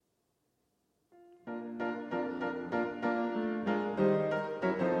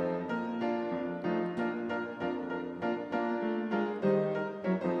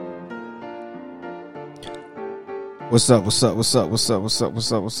What's up? What's up? What's up? What's up? What's up?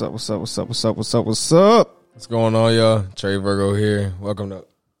 What's up? What's up? What's up? What's up? What's up? What's up? What's up? What's going on, y'all? Trey Virgo here. Welcome to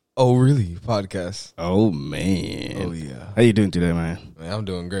Oh Really podcast. Oh man. Oh yeah. How you doing today, man? Man, I'm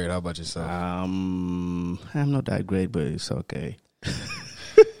doing great. How about yourself? I'm not that great, but it's okay.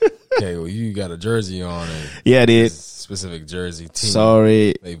 Okay, well, you got a jersey on. And Yeah, I did. specific jersey team.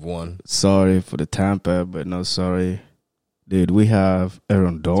 Sorry. They've won. Sorry for the Tampa, but no sorry. Dude, we have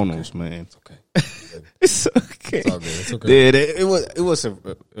Aaron Donalds, man. It's okay. It's okay. It's all good. It's okay. Dude, it was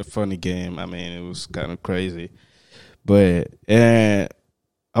a funny game. I mean, it was kind of crazy. But I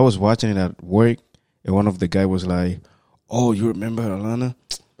was watching it at work, and one of the guy was like, "Oh, you remember Atlanta?"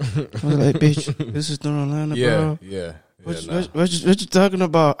 I was like, "Bitch, this is not Atlanta, bro." Yeah. What you talking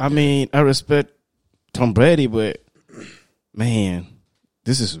about? I mean, I respect Tom Brady, but man,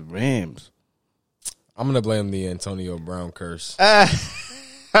 this is Rams. I'm going to blame the Antonio Brown curse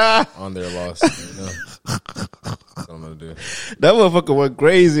on their loss. You know? That's what I'm going to do. That motherfucker went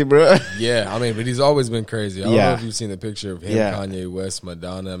crazy, bro. Yeah, I mean, but he's always been crazy. I don't Yeah. know if you've seen the picture of him, Yeah. Kanye West,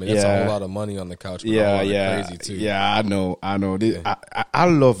 Madonna. I mean, that's Yeah. a whole lot of money on the couch. But a whole lot of crazy too. Yeah, I know. I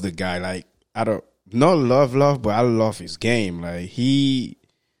love the guy. Like, I don't not love, but I love his game. Like, he,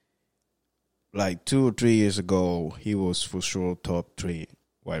 like 2 or 3 years ago, he was for sure top 3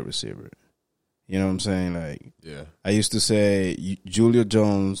 wide receiver. You know what I'm saying? Like, Yeah. I used to say Julio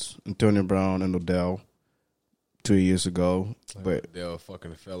Jones, Antonio Brown, and Odell 3 years ago, but They'll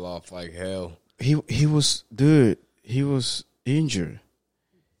fucking fell off like hell. he was injured.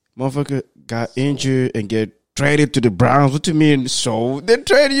 Motherfucker got injured and get traded to the Browns. What do you mean? So they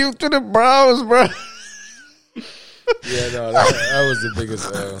traded you to the Browns, bro? Yeah, no, that was the biggest.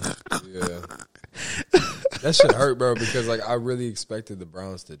 Yeah, that shit hurt, bro. Because like I really expected the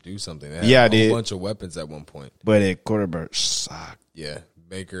Browns to do something. They had Yeah, a they whole did. bunch of weapons at one point. But the quarterback sucked. Yeah,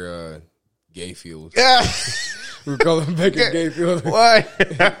 Baker Gayfield. Yeah. We call him Baker Gayfield. Why?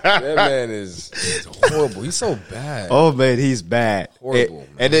 That man is horrible. He's so bad. Oh man, he's bad. Horrible,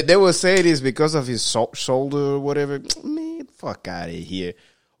 And they will say this because of his shoulder or whatever. Man, fuck out of here.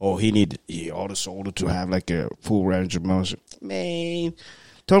 Oh, he need all the shoulder to have like a full range of motion. Man,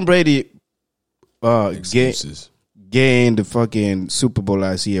 Tom Brady Excuses. gained the fucking Super Bowl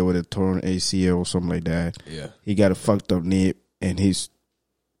last year with a torn ACL or something like that. Yeah, He got a fucked up knee, and he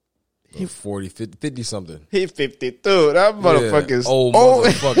 40, 50 something. 52. That motherfucker is old old.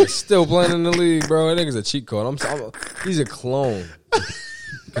 motherfucker, still playing in the league, bro. That nigga's a cheat code. He's a clone.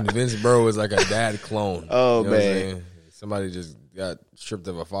 Convinced bro is like a dad clone. Oh, You know what I'm man. saying? Somebody just got stripped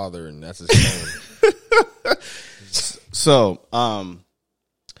of a father, and that's his clone. So,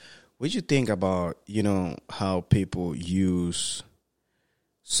 what you think about, how people use,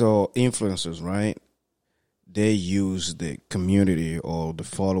 influencers, right? They use the community or the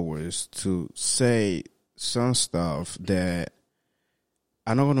followers to say some stuff that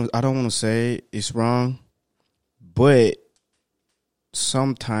I don't want to say it's wrong, but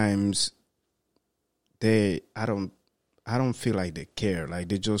sometimes I don't feel like they care. Like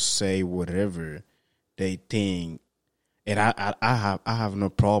they just say whatever they think, and I have no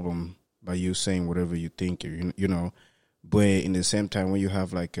problem by you saying whatever you think, you know. But in the same time, when you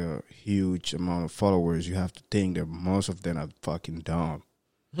have like a huge amount of followers, you have to think that most of them are fucking dumb.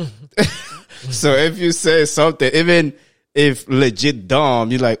 So if you say something, even if legit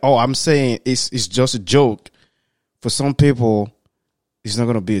dumb, you're like, oh, I'm saying it's just a joke. For some people, it's not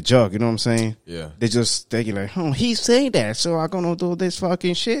gonna be a joke. You know what I'm saying? Yeah. They just thinking like, oh, he say that, so I'm gonna do this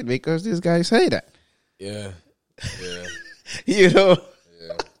fucking shit because this guy say that. Yeah. You know?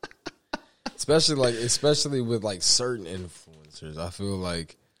 Yeah. Especially with like certain influencers. I feel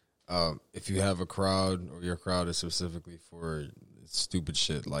like if you have a crowd or your crowd is specifically for stupid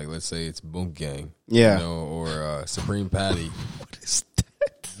shit, like let's say it's Boom Gang, Yeah. or Supreme Patty. What is that?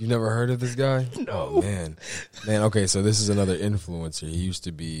 You never heard of this guy? No. Oh, man. Okay, so this is another influencer. He used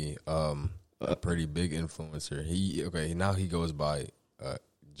to be a pretty big influencer. Now he goes by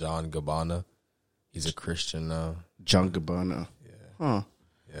John Gabbana. He's a Christian now. John Gabbana. Yeah. Huh.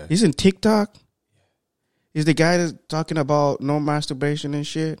 Yeah. He's in TikTok? He's the guy that's talking about no masturbation and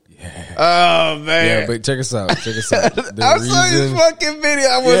shit? Yeah. Oh, man. Yeah, but check us out. The I saw his fucking video.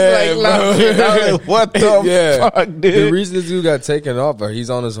 I was Yeah, bro. laughing. I was like, what the Yeah. fuck, dude? The reason this dude got taken off, or he's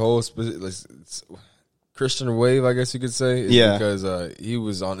on his whole Christian wave, I guess you could say, is Yeah. because he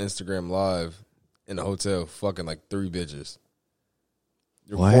was on Instagram Live in a hotel fucking like 3 bitches.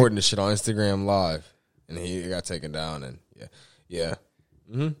 What? Recording the shit on Instagram Live. And he got taken down, and yeah.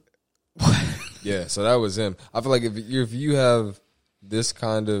 Mm-hmm. Yeah, so that was him. I feel like if you have this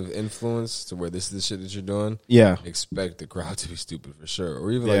kind of influence to where this is the shit that you're doing, Yeah. expect the crowd to be stupid for sure.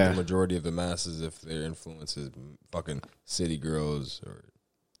 Or even like the majority of the masses, if their influence is fucking City Girls or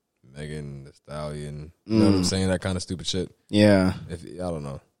Megan Thee Stallion, you know what I'm saying? That kind of stupid shit. Yeah. If I don't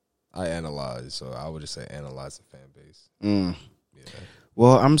know, I analyze, so I would just say analyze the fan base. Yeah.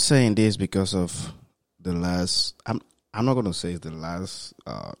 Well, I'm saying this because of the last. I'm not gonna say it's the last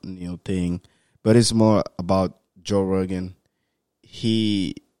new thing, but it's more about Joe Rogan.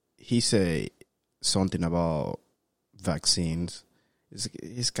 He said something about vaccines.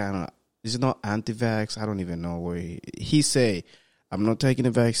 It's not anti-vax. I don't even know where he say I'm not taking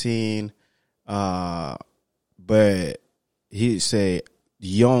the vaccine, but he say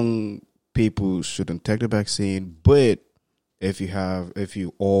young people shouldn't take the vaccine, but if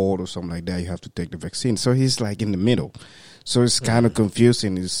you old or something like that, you have to take the vaccine. So he's like in the middle. So it's kind of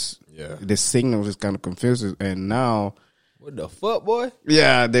confusing. The signal is kind of confusing. And now, what the fuck, boy?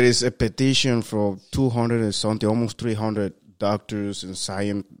 Yeah, there is a petition for 200 and something, almost 300 doctors and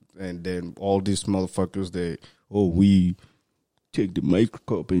science, and then all these motherfuckers. We take the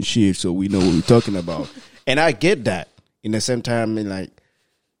microscope and shit, so we know what we're talking about. And I get that. In the same time, I'm like,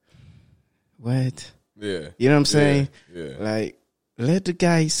 what? Yeah. You know what I'm saying? Yeah. Like, let the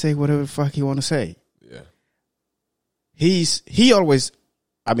guy say whatever the fuck he want to say. Yeah. He always,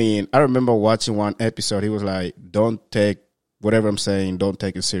 I remember watching one episode. He was like, don't take whatever I'm saying, don't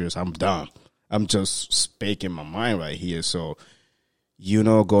take it serious. I'm dumb. I'm just speaking my mind right here. So, you're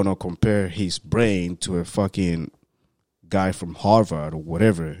not going to compare his brain to a fucking guy from Harvard or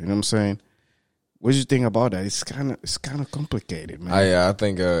whatever. You know what I'm saying? What do you think about that? It's kind of complicated, man. I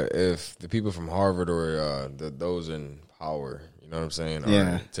think if the people from Harvard or those in power, you know what I'm saying,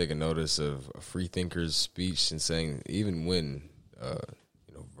 are taking notice of a free thinker's speech and saying, even when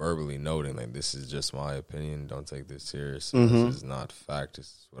verbally noting like, this is just my opinion, don't take this serious. This is not fact. This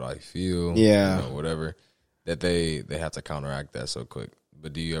is what I feel. Yeah, whatever. That they have to counteract that so quick.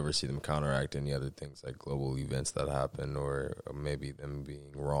 But do you ever see them counteract any other things like global events that happen, or maybe them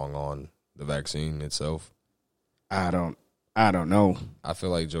being wrong on the vaccine itself? I don't know. I feel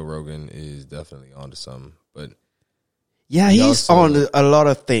like Joe Rogan is definitely onto something, but yeah, he's on a lot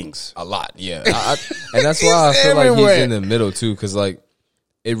of things. A lot, yeah. And that's why I feel like he's in the middle too, because like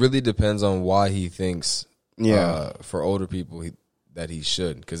it really depends on why he thinks. For older people that he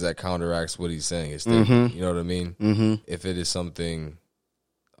should, because that counteracts what he's saying. It's you know what I mean. If it is something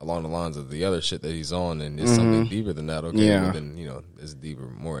along the lines of the other shit that he's on, and it's something deeper than that, okay, well, then there's deeper,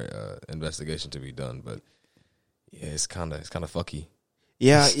 more investigation to be done. But yeah, it's kind of fucky.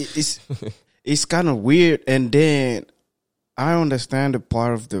 Yeah, it's kind of weird. And then I understand the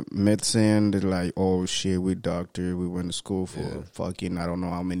part of the medicine that like, oh shit, we doctor, we went to school for fucking I don't know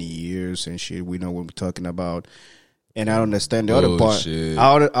how many years and shit. We know what we're talking about. And I understand the other part.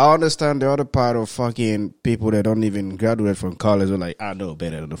 I understand the other part of fucking people that don't even graduate from college are like, I know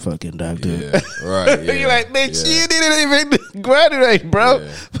better than the fucking doctor. Yeah, right. Yeah, you're like, bitch, you didn't even graduate, bro.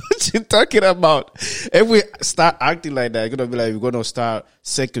 Yeah. What you talking about? If we start acting like that, it's gonna be like we're gonna start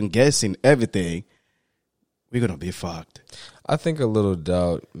second guessing everything. We're gonna be fucked. I think a little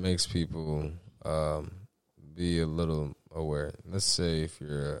doubt makes people be a little aware. Let's say if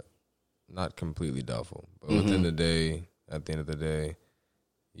you're not completely doubtful, but within the day, at the end of the day,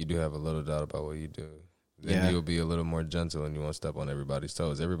 you do have a little doubt about what you do. Then you'll be a little more gentle and you won't step on everybody's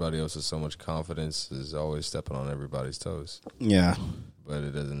toes. Everybody else has so much confidence, is always stepping on everybody's toes. Yeah. But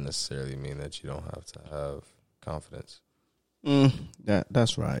it doesn't necessarily mean that you don't have to have confidence.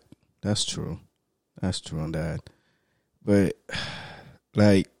 That's right. That's true. That's true on that. But,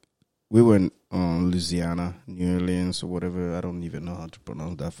 like, we went on Louisiana, New Orleans, or whatever. I don't even know how to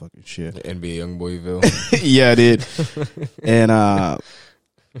pronounce that fucking shit. The NBA Youngboyville. Yeah, I did. And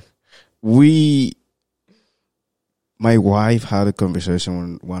my wife had a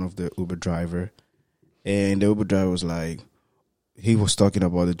conversation with one of the Uber driver, and the Uber driver was like, he was talking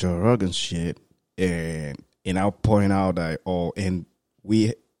about the Joe Rogan shit, and I'll point out that, and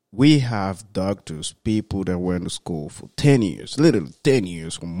we have doctors, people that went to school for 10 years, literally 10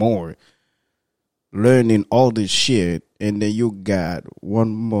 years or more, learning all this shit, and then you got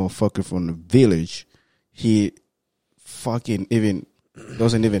one motherfucker from the village, he fucking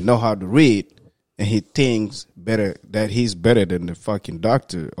doesn't even know how to read, and he thinks that he's better than the fucking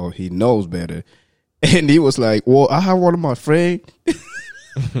doctor, or he knows better. And he was like, well, I have one of my friends.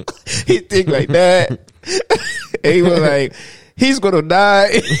 He think like that. And he was like, he's gonna die.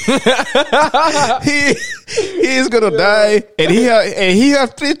 He's gonna die, and he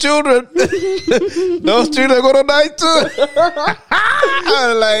have 3 children. Those children are gonna die too.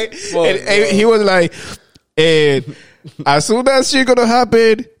 Like, and he was like, and as soon as shit gonna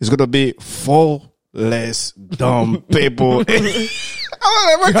happen, it's gonna be 4 less dumb people. I'm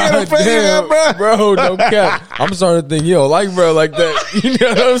like, what kind of president, bro? Bro, no cap. I'm starting to think you don't like bro like that. You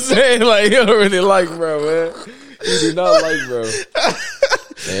know what I'm saying? Like, you don't really like bro, man. You do not like bro.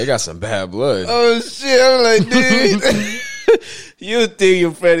 Man, you got some bad blood. Oh shit! I'm like, dude, you think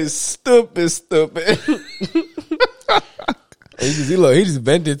your friend is stupid? He just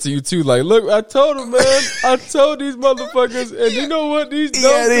vented to you too. Like, look, I told him, man. I told these motherfuckers, and you know what? These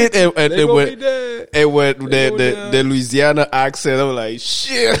dumb They gonna be dead. And when the Louisiana accent, I'm like,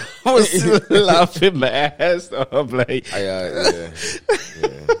 shit. I was laughing my ass off. I'm like, Yeah.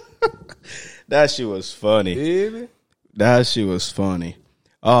 that shit was funny. Yeah. That shit was funny.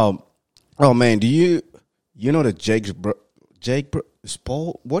 Oh man, do you know the Jake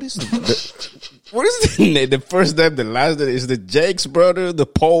Paul? What is what is the first name? The last name is the Jake's brother, the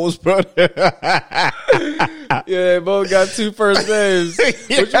Paul's brother. Yeah, they both got 2 first names.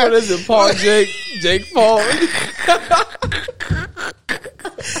 Which one is it? Paul Jake? Jake Paul?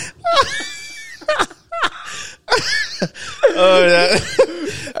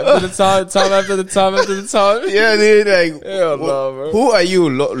 After the time. Yeah, dude. Like, hell no, bro. Who are you?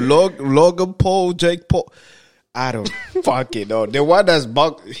 Logan Paul, Jake Paul? I don't fucking know. The one that's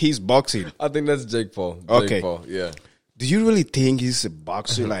he's boxing. I think that's Jake Paul. Okay. Jake Paul, yeah. Do you really think he's a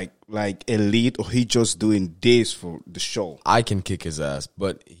boxer like elite, or he just doing this for the show? I can kick his ass,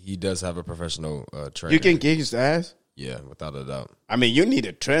 but he does have a professional trainer. You can kick his ass? Yeah, without a doubt. I mean, you need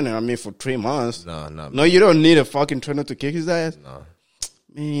a trainer. I mean, for 3 months. No, you don't need a fucking trainer to kick his ass. No.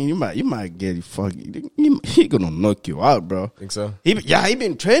 Man, you might get fucking. He gonna knock you out, bro. Think so? He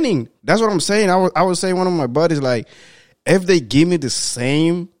been training. That's what I'm saying. I was saying one of my buddies, like, if they give me the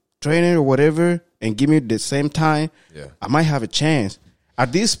same trainer or whatever and give me the same time, yeah, I might have a chance.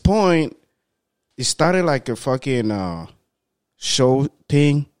 At this point, it started like a fucking show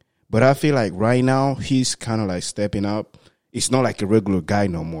thing, but I feel like right now he's kind of like stepping up. It's not like a regular guy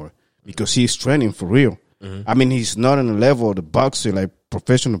no more because he's training for real. Mm-hmm. I mean, he's not on the level of the boxer, like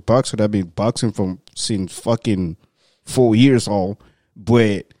professional boxer that been boxing since fucking 4 years old,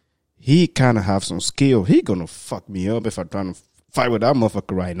 but he kind of have some skill. He gonna fuck me up if I try to fight with that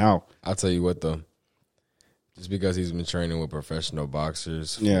motherfucker right now. I'll tell you what though, just because he's been training with professional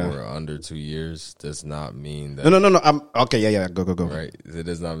boxers for under 2 years does not mean that. No. I'm okay. Yeah. Go. Right. It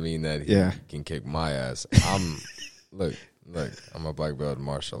does not mean that he can kick my ass. Look. I'm a black belt in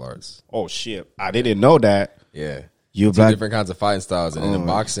martial arts. Oh shit! I didn't know that. Yeah. You Two different kinds of fighting styles, and in the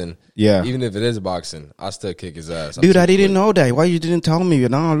boxing, yeah, even if it is boxing, I still kick his ass. Dude, I didn't know that. Why you didn't tell me?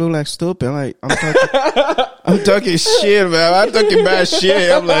 Now I look like stupid. Like I'm talking shit, man. I'm talking bad shit.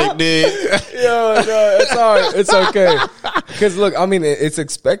 I'm like, dude. Yo, no, it's all right. It's okay. Because look, I mean, it's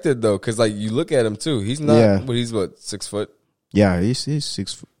expected though. Because like you look at him too. He's not. Yeah. But he's what, 6 foot? Yeah, he's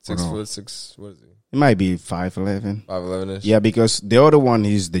 6 foot. 6 foot. 6. What is he? It might be 5'11". 5'11". Yeah, because the other one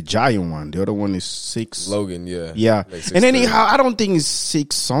is the giant one. The other one is 6. Logan, yeah. Yeah. Like and anyhow, I don't think he's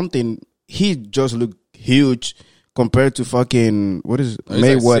 6 something. He just look huge compared to fucking, what is it?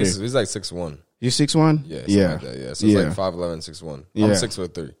 Mayweather. He's like 6'1". He's 6'1"? Yeah. Yeah. Like that, yeah. So it's like 5'11", 6'1". Yeah. I'm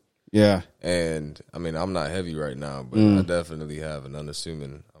 6'3". Yeah. And I mean, I'm not heavy right now, but I definitely have an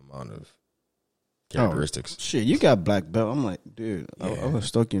unassuming amount of characteristics. Oh, shit, you got black belt. I'm like, dude, I was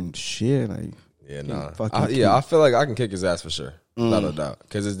talking shit. Like, yeah, nah. I feel like I can kick his ass for sure. Without a doubt.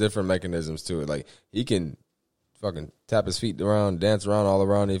 Because there's different mechanisms to it. Like, he can fucking tap his feet around, dance around all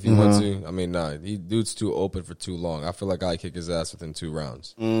around it if he wants to. I mean, nah, dude's too open for too long. I feel like I kick his ass within 2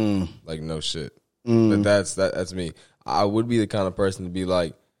 rounds. Like, no shit. But that's me. I would be the kind of person to be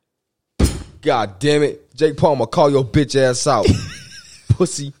like, God damn it, Jake Paul, I'm gonna call your bitch ass out.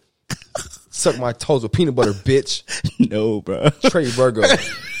 Pussy. Suck my toes with peanut butter, bitch. No, bro. Trey Virgo.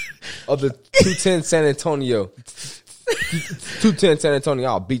 Of the 210 San Antonio. 210 San Antonio,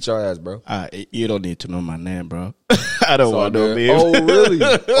 I'll beat your ass, bro. You don't need to know my name, bro. I don't want no beef. Oh, really?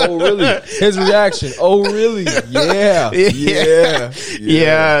 Oh, really? His reaction. Oh, really? Yeah.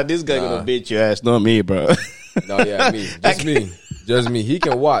 This guy gonna beat your ass, not me, bro. No, yeah, me. Just me. Just me. He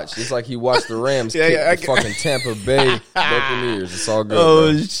can watch. It's like he watched the Rams kick the fucking Tampa Bay Buccaneers. It's all good.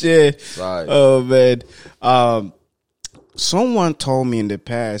 Oh, bro. shit. Right. Oh, man. Someone told me in the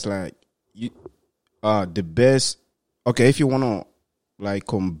past, like, the best. Okay, if you want to, like,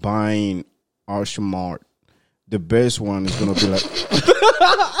 combine Martial Art, the best one is going to be like.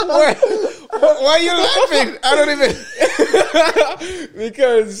 Why are you laughing? I don't even.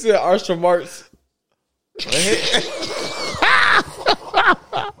 Because you said Martial Arts.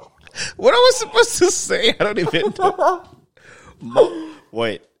 What I was supposed to say, I don't even know.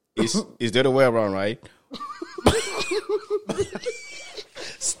 Wait, is the other way around, right?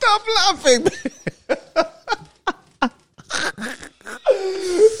 Stop laughing.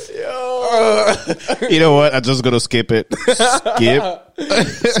 Yo. You know what? I'm just gonna skip it. Skip.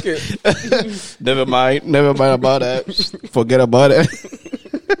 Never mind. Never mind about that. Forget about it.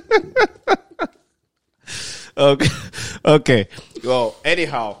 Okay. Okay. Well,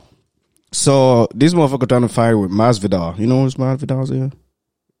 anyhow. So this motherfucker trying to fight with Masvidal. You know who's Masvidal's here?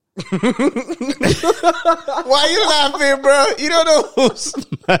 Why you laughing, bro? You don't know who's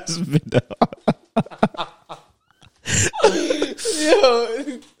Masvidal. Yo.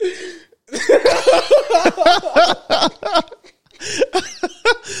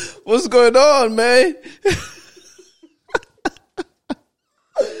 What's going on, man?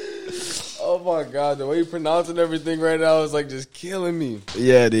 Oh my God, the way you pronouncing everything right now is like just killing me.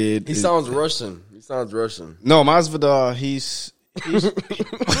 Yeah, dude. He sounds Russian. No, Masvidal,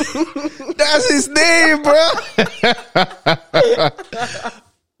 that's his name, bro.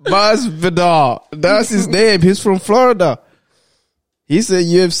 Masvidal. That's his name. He's from Florida. He's a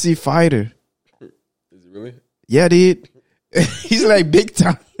UFC fighter. Is he really? Yeah, dude. He's like big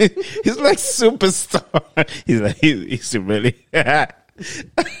time. He's like superstar. He's like, he's really.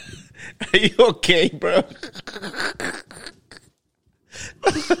 Are you okay, bro?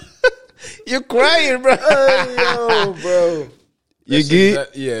 You're crying, bro. Yo, bro. You good?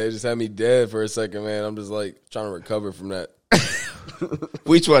 It just had me dead for a second, man. I'm just like trying to recover from that.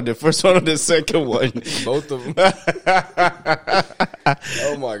 Which one? The first one or the second one? Both of them.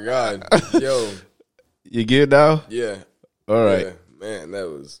 Oh my God. Yo. You good now? Yeah. All right. Yeah.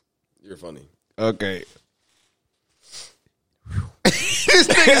 Man, you're funny. Okay. This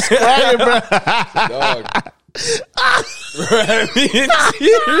nigga's crying, bro. Dog. Right me in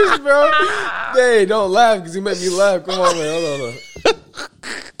tears, bro. Hey, don't laugh because you make me laugh. Come on, man. Hold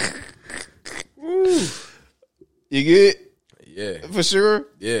on. You good? Yeah. For sure?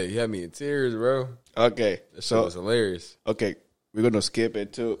 Yeah, you had me in tears, bro. Okay. That shit was hilarious. Okay. We're going to skip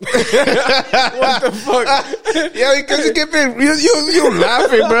it too. What the fuck? Yeah, because you keep it, you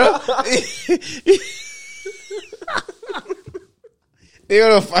laughing, bro. They're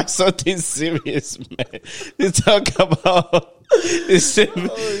going to find something serious, man. They talk about this shit.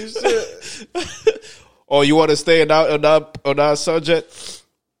 Holy shit. Oh, you want to stay on that subject?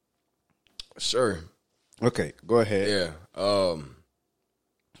 Sure. Okay, go ahead. Yeah.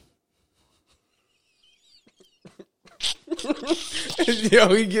 Yo,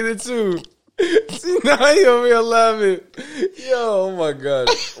 we get it too. See, now he over here laughing. Yo, oh my God.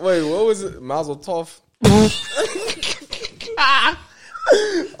 Wait, what was it? Mazel Tov?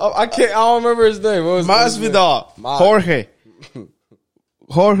 I don't remember his name. What was Masvidal. Jorge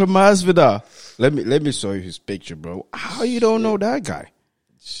Masvidal. Let me show you his picture, bro. How you don't know that guy?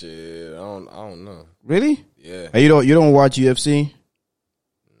 Shit, I don't know. Really? Yeah. You don't watch UFC?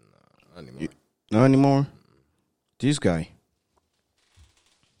 Not anymore. Not anymore? This guy.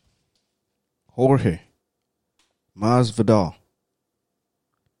 Jorge Masvidal.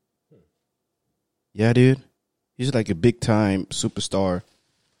 Yeah, dude. He's like a big time superstar.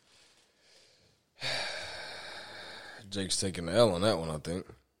 Jake's taking the L on that one, I think.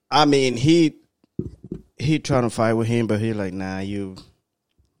 I mean, he trying to fight with him, but he like, nah, you're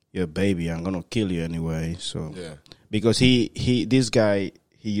a baby. I'm gonna kill you anyway. So yeah, because this guy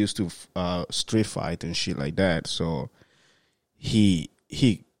used to street fight and shit like that. So he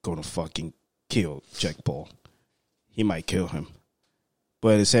gonna fucking kill Jake Paul. He might kill him,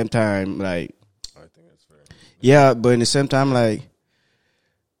 but at the same time, like, I think that's fair. Yeah, but at the same time, like,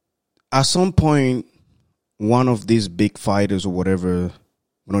 at some point, one of these big fighters or whatever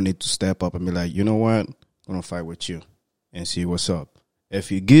gonna need to step up and be like, you know what? I'm gonna fight with you and see what's up. If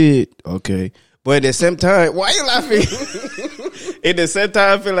you're good, okay. But at the same time, why are you laughing? At the same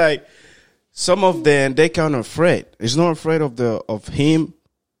time, I feel like some of them, they kind of afraid. It's not afraid of him,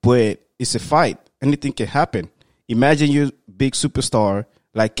 but it's a fight. Anything can happen. Imagine you're a big superstar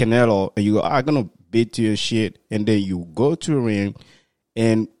like Canelo, and you go, I'm gonna beat you and shit, and then you go to a ring,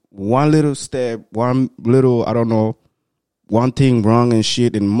 and one little step, one little, I don't know, one thing wrong and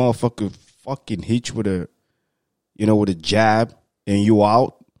shit, and motherfucker fucking hit you with a jab, and you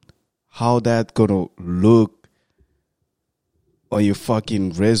out. How that gonna look on your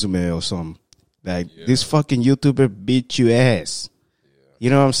fucking resume or something? Like, this fucking YouTuber beat you ass. You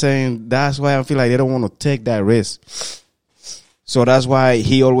know what I'm saying? That's why I feel like they don't want to take that risk. So that's why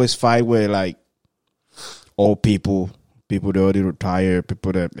he always fight with like old people that already retired,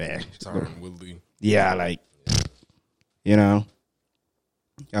 people that yeah, like, you know.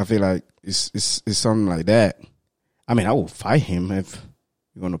 I feel like it's something like that. I mean, I will fight him if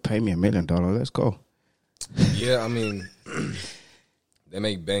you're gonna pay me $1 million. Let's go. Yeah, I mean, they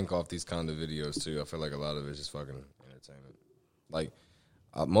make bank off these kind of videos too. I feel like a lot of it's just fucking entertainment. Like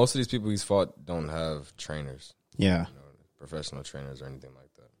most of these people he's fought don't have trainers, Yeah. professional trainers or anything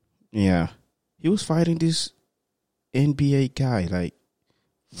like that. Yeah. He was fighting this NBA guy, like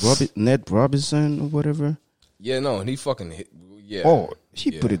Ned Robinson or whatever. Yeah, no, and he fucking hit. Yeah. Oh,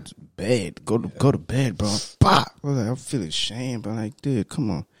 he put it to bed. Go to bed, bro. Bah! I was like, I'm feeling ashamed, but like, dude, come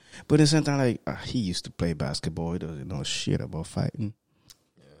on. But at the same time, like, he used to play basketball. He doesn't know shit about fighting.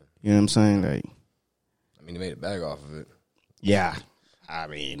 Yeah. You know what I'm saying? Like, I mean, he made a bag off of it. yeah. I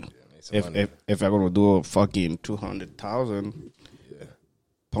mean, Yeah, made some money. if I'm gonna do a fucking 200,000, Yeah.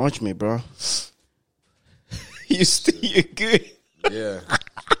 punch me, bro. You're good. Yeah.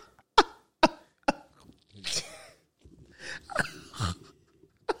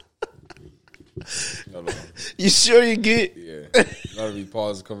 Hold on. You sure you good? Yeah. Gotta be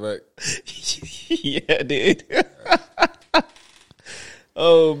paused, come back. Yeah, dude.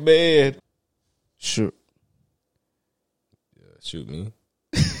 Oh man. Shoot. Yeah, shoot me.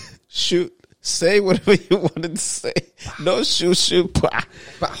 Shoot. Say whatever you wanted to say. No shoot. Bah.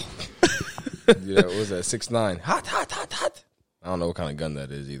 Yeah, what was that? 6'9". Hot. I don't know what kind of gun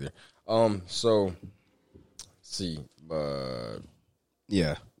that is either. So see,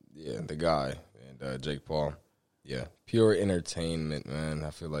 Yeah. the guy and Jake Paul. Yeah. Pure entertainment, man. I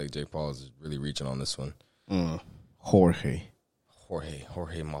feel like Jake Paul is really reaching on this one. Jorge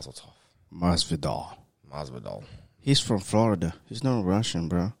Masvidal. Masvidal. He's from Florida. He's not Russian,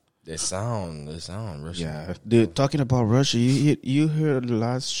 bro. They sound Russian. Yeah. Dude, talking about Russia, you heard the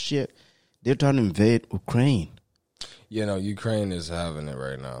last shit. They're trying to invade Ukraine. You know, Ukraine is having it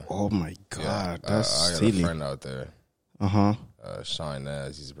right now. Oh my God. Yeah, That's I got silly. a friend out there. Uh-huh. Shine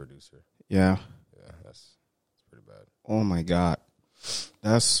Naz, he's a producer. Yeah. Yeah, that's pretty bad. Oh my God.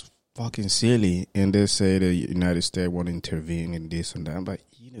 That's fucking silly. And they say the United States want to intervene in this and that. I'm like,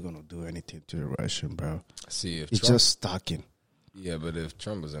 you're not going to do anything to the Russian, bro. See, if It's Trump, just stalking. yeah, but if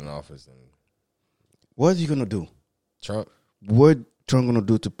Trump was in office, then What are you going to do? Trump, What Trump going to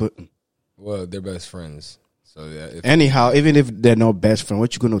do to Putin? well, they're best friends. So yeah, Anyhow, even if they're not best friends,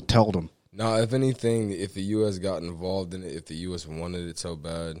 what you going to tell them? now, if anything, if the U.S. got involved in it, if the U.S. wanted it so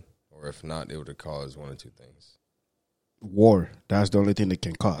bad, or if not, it would have caused one or two things: War. That's the only thing that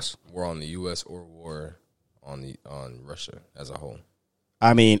can cause. war on the U.S. or war on Russia as a whole.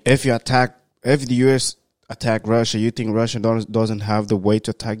 I mean, if the U.S. attack Russia, you think Russia doesn't have the way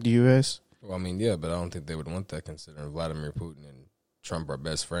to attack the U.S.? Well, I mean, yeah, but I don't think they would want that considering Vladimir Putin and Trump are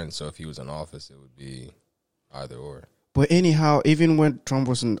best friends. So if he was in office, it would be either or. But anyhow, even when Trump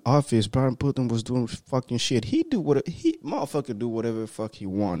was in office, Brian Putin was doing fucking shit. He motherfucker do whatever the fuck he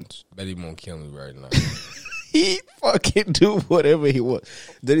wants. Bet he won't kill me right now. He fucking do whatever he wants.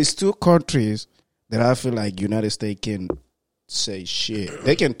 There is two countries that I feel like United States can say shit.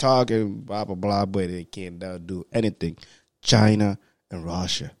 They can talk and blah, blah, blah, but they cannot do anything. China and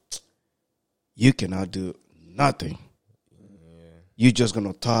Russia. You cannot do nothing. You're just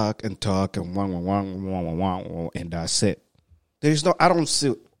gonna talk and and that's it. There's no. I don't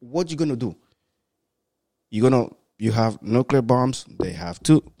see what you're gonna do. You have nuclear bombs. They have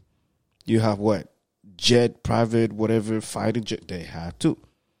two. You have what? Jet, private, whatever, fighting jet. They have two.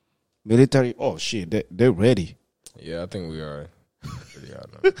 Military. Oh shit, they're ready. Yeah, I think we are pretty hard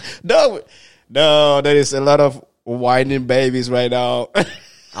now. No, there is a lot of whining babies right now.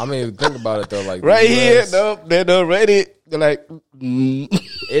 I mean, think about it though. Like right the here, US, no, they're not ready. They're like,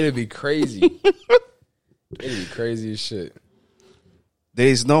 it'd be crazy. It'd be crazy as shit. there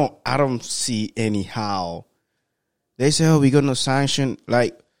is no. I don't see anyhow. They say, "Oh, we're gonna sanction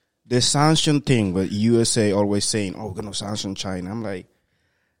like the sanction thing," but USA always saying, "Oh, we're gonna sanction China." I'm like,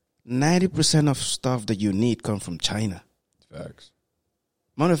 90% of stuff that you need come from China. Facts.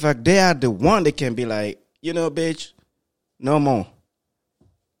 Matter of fact, they are the one that can be like, bitch, no more.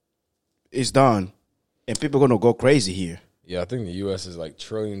 It's done. And people are going to go crazy here. Yeah, I think the U.S. is like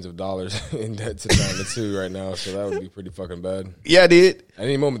trillions of dollars in debt to China too right now, so that would be pretty fucking bad. Yeah, dude. At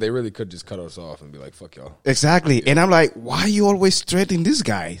any moment, they really could just cut us off and be like, "Fuck y'all." Exactly. And I'm like, why are you always threatening these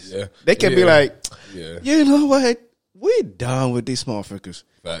guys? Yeah. They can be like, yeah, you know what? We're done with these motherfuckers.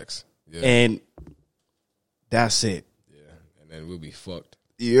 facts. Yeah, And that's it. yeah, and then we'll be fucked.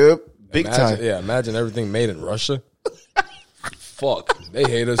 Yep. Big Imagine, time. Yeah, imagine everything made in Russia. Fuck, they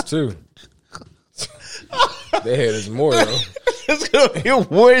hate us too. They hate us more though. It's going to be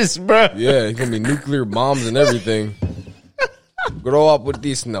worse, bro. Yeah, it's gonna be nuclear bombs and everything. Grow up with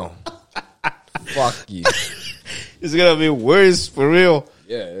this now. Fuck you. It's going to be worse for real.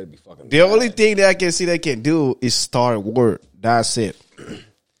 Yeah, it'd be fucking. The only thing that I can see they can do is start war. That's it.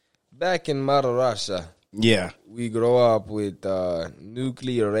 Back in Mother Russia, Yeah. We grow up with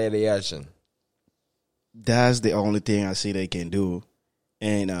nuclear radiation. That's the only thing I see they can do.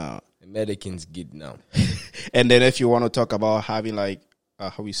 And Americans get now. and then if you want to talk about having like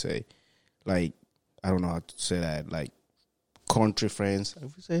how we say, like, I don't know how to say that, like country friends. How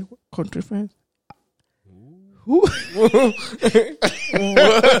we say what? Country friends? Who?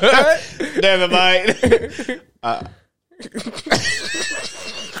 Never mind.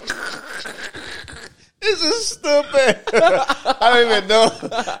 This is stupid. I don't even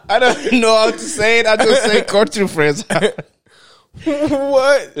know how to say it. I just say country friends.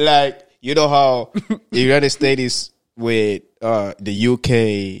 What? Like, you know how the United States is with the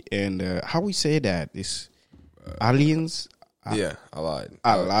UK and how we say that? It's aliens? Yeah, allied.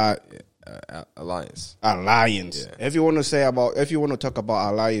 Alliance. Alliance. Yeah. If you want to talk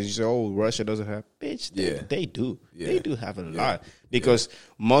about alliance, you say, "Oh, Russia doesn't have." Bitch, they do. Yeah. They do have a lot because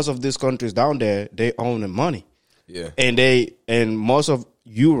most of these countries down there they own the money. Yeah, and most of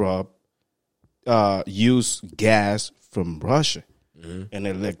Europe use gas from Russia and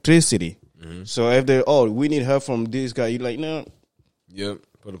electricity. So if they we need help from this guy, you're like, no. Yep.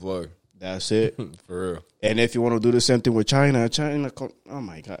 Put a plug. That's it. For real. And if you want to do the same thing with China, oh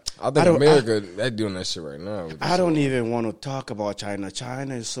my God. I think America, they're doing that shit right now. I don't even want to talk about China.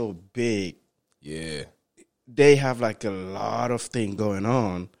 China is so big. Yeah. They have like a lot of things going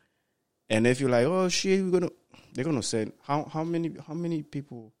on. And if you're like, oh shit, they're gonna send how many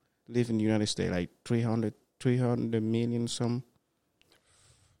people live in the United States? Like 300 million some?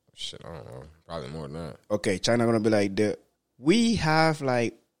 Shit, I don't know. Probably more than that. Okay, China gonna be like, we have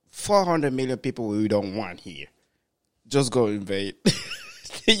like 400 million people we don't want here. Just go invade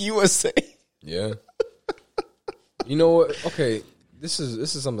the USA. Yeah. You know what? Okay, this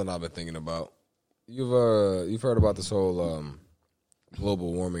is something I've been thinking about. You've heard about this whole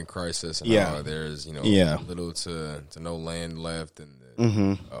global warming crisis and how there's little to no land left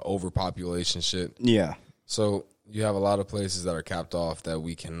and overpopulation shit. Yeah. So you have a lot of places that are capped off that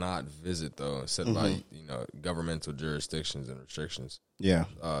we cannot visit though, set by governmental jurisdictions and restrictions. Yeah.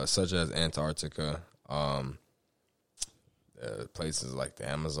 Such as Antarctica, places like the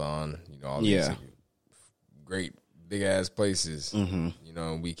Amazon. All these great big ass places.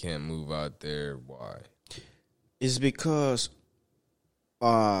 We can't move out there. Why? It's because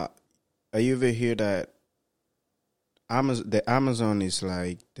you ever hear that the Amazon is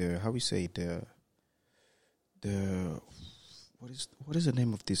like the what is the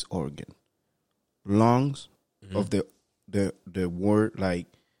name of this organ? Lungs of the word, like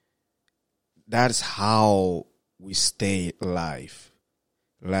that's how we stay alive.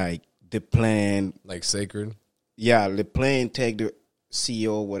 Like the plant, like sacred. Yeah, the plant take the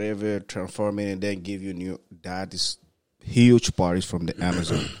CO whatever, transform it, and then give you new. That is huge part is from the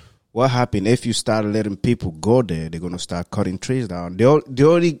Amazon. What happened if you start letting people go there? They're gonna start cutting trees down. They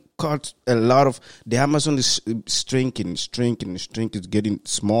already cut a lot of. The Amazon is shrinking, it's getting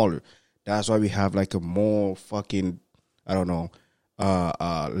smaller. That's why we have like a more fucking, I don't know,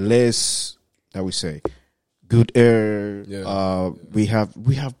 less, how we say, good air. We have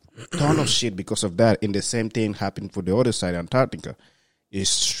ton of shit because of that. And the same thing happened for the other side, Antarctica.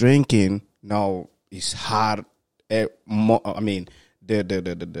 It's shrinking now. It's hard. I mean,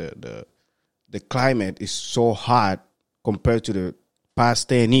 the climate is so hot compared to the past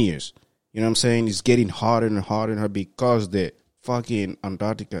 10 years. You know what I'm saying? It's getting harder and harder and harder because the fucking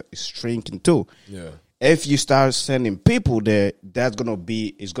Antarctica is shrinking too. Yeah. If you start sending people there, they're gonna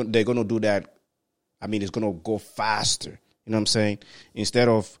do that. I mean, it's gonna go faster. You know what I'm saying? Instead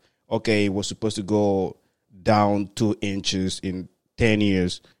of it was supposed to go down 2 inches in 10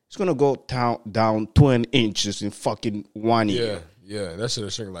 years, it's gonna go down 20 inches in fucking 1 year. Yeah, that shit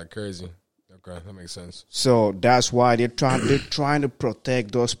is shrinking like crazy. Okay, that makes sense. So that's why they're trying to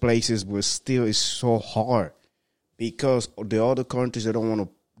protect those places, but still it's so hard because the other countries they don't want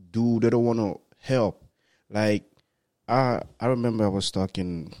to help. Like I remember I was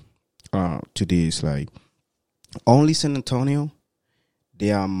talking to this, like only San Antonio,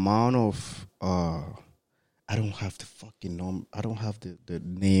 the amount of I don't have the fucking name. I don't have the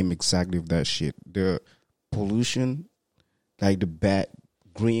name exactly of that shit. The pollution, like the bad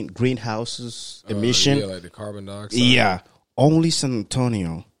greenhouses emission. Yeah, like the carbon dioxide. Yeah. Only San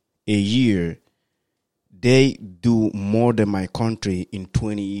Antonio a year, they do more than my country in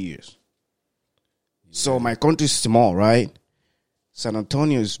 20 years. Yeah. So my country is small, right? San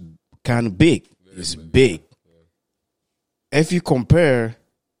Antonio is kind of big. It's big. Yeah. If you compare,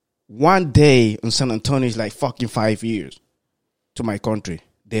 one day in San Antonio is like fucking 5 years to my country,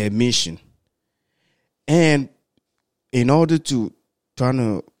 the emission. And in order to try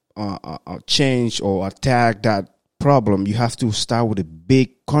to change or attack that problem, you have to start with the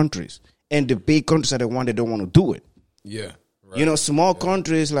big countries, and the big countries are the one that don't want to do it. Yeah, right. You know, small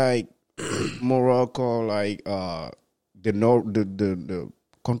countries like Morocco, like the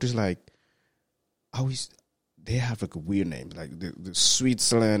countries like they have like a weird name, like the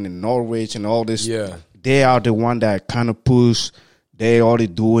Switzerland and Norway and all this. Yeah, they are the one that kind of push. They already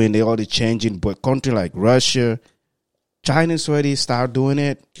doing, they already changing. But country like Russia, China's already start doing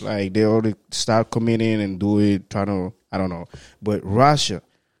it. Like they already start coming in and do it, trying to, I don't know. But Russia,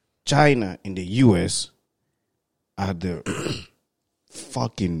 China, and the US are the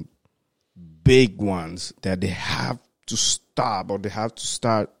fucking big ones that they have to stop, or they have to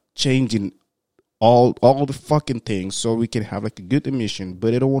start changing all the fucking things so we can have like a good emission.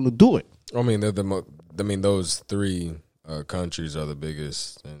 But they don't want to do it. I mean, those three countries are the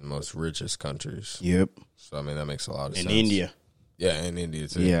biggest and most richest countries. Yep. So I mean, that makes a lot of sense. In India. Yeah, and India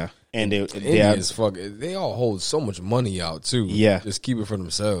too. Yeah. And they all hold so much money out too. Yeah. Just keep it for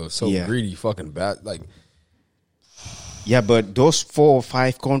themselves. So greedy, fucking bad. Like, yeah, but those 4 or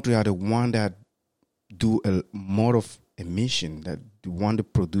 5 countries are the one that do a more of emission, that want to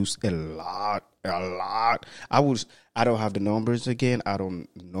produce a lot. I don't have the numbers again. I don't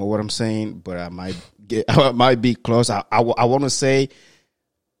know what I'm saying, but I might be close. I want to say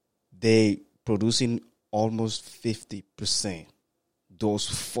they producing almost 50%. Those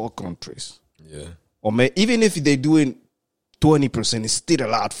 4 countries. Yeah. Or even if they're doing 20%, it's still a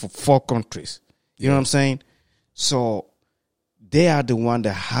lot for 4 countries. You know what I'm saying? So they are the one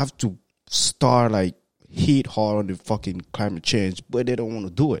that have to start like hit hard on the fucking climate change, but they don't want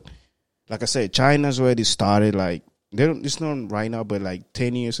to do it. Like I said, China's already started. Like they don't. It's not right now, but like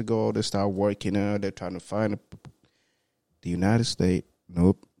 10 years ago, they start working. They're trying to find the United States.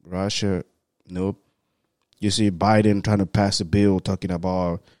 Nope. Russia. Nope. You see Biden trying to pass a bill talking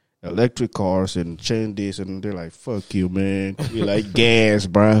about electric cars and change this, and they're like, "Fuck you, man. We like gas,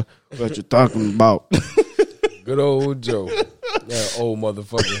 bro. What you talking about?" Good old Joe. That old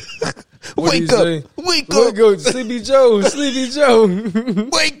motherfucker. Wake up. Wake up. Go, Sleepy Joe. Sleepy Joe.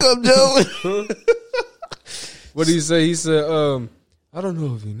 Wake up, Joe. What did he say? He said, I don't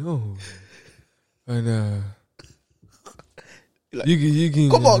know if you know. And you can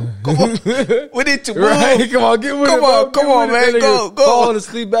come on. We need to move. Right? Come on, get with it. Come on, man. Go. Fall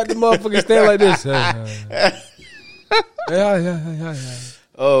asleep at the motherfucker stand like this. Yeah.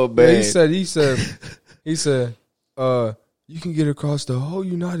 Oh man. Yeah, he said, you can get across the whole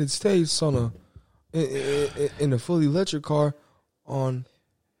United States on in a fully electric car on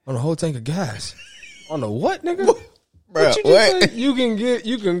a whole tank of gas. On a what, nigga? Bro, what you just say? You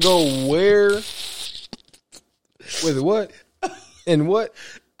can go where? With what? And what?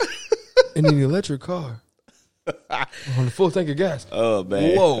 In an electric car. On a full tank of gas. Oh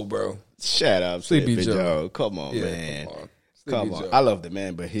man. Whoa, bro. Shut up, Sleepy Joe. Come on, man. Come on. I love the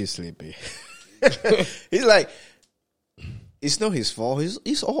man, but he's sleepy. He's like, it's not his fault.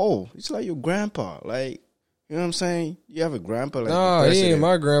 He's old. It's like your grandpa. Like, you know what I'm saying? You have a grandpa like nah, he ain't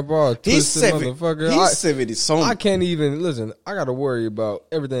my grandpa. He's 70. Motherfucker. He's 70 something. I can't even listen. I got to worry about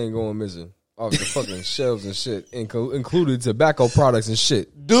everything going missing off the fucking shelves and shit, included tobacco products and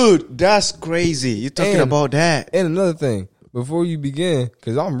shit. Dude, that's crazy. You're talking about that. And another thing, before you begin,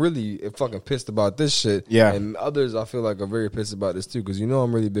 because I'm really fucking pissed about this shit. Yeah. And others I feel like are very pissed about this too, because you know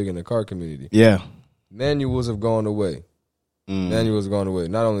I'm really big in the car community. Yeah. Manuals have gone away. Manuals have gone away.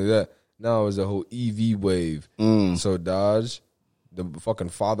 Not only that, now it's a whole EV wave. So Dodge, the fucking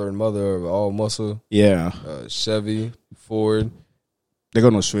father and mother of all muscle. Yeah. Chevy, Ford. They're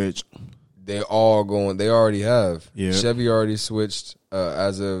going to switch. They all going. They already have. Yeah. Chevy already switched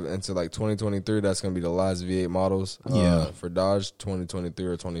as of into like 2023. That's going to be the last V8 models. For Dodge, 2023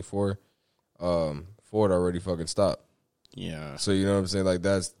 or 24. Ford already fucking stopped. Yeah. So you know what I'm saying? Like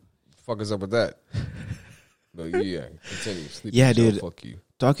that's fuck us up with that. But yeah, continue. Sleepy yeah, Joe, dude. Fuck you.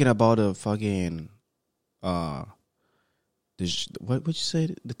 Talking about the fucking what you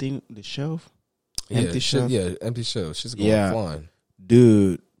say? The thing, the shelf, empty shelf. Yeah, empty shelf. She's going flying.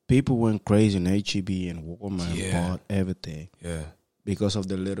 Dude. People went crazy in HEB and Walmart and bought everything. Yeah. Because of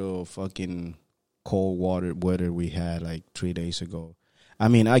the little fucking cold weather we had like 3 days ago. I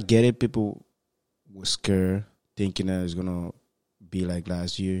mean, I get it. People were scared, thinking that it's gonna be like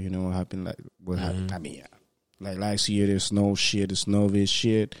last year. You know what happened? Like what happened? I mean, like last year, the snow shit.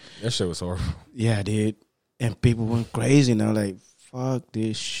 That shit was horrible. Yeah, dude. And people went crazy now. Like, fuck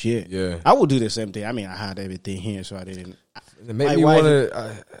this shit. Yeah. I would do the same thing. I mean, I had everything here, so I didn't. Maybe you want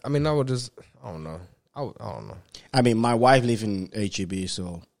to. I mean, I would just. I don't know. I don't know. I mean, my wife lives in HEB,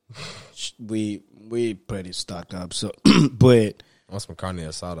 so we pretty stocked up. So, but want some carne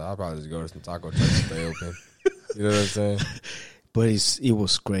asada, I'll probably just go to some taco trucks and stay open. You know what I'm saying? But it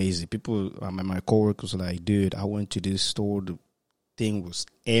was crazy. People, my coworkers were like, dude, I went to this store. The thing was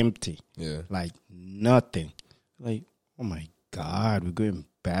empty. Yeah. Like nothing. Like, oh my God, we're going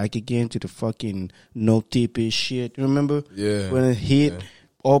back again to the fucking no TP shit. You remember? Yeah. When it hit,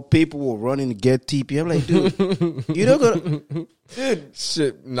 all people were running to get TP. I'm like, dude, you don't gonna, dude,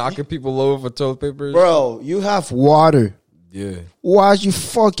 shit, knocking people over for toilet paper. Bro, you have water. Yeah. Wash your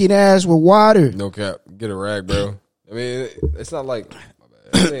fucking ass with water. No cap. Get a rag, bro. I mean, it's not like,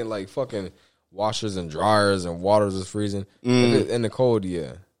 it ain't like fucking washers and dryers and waters is freezing. In the cold,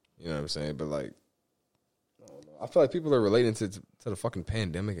 yeah. You know what I'm saying? But like, I feel like people are relating to the fucking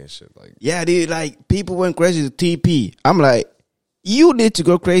pandemic and shit. Like, yeah, dude, like people went crazy to TP. I'm like, you need to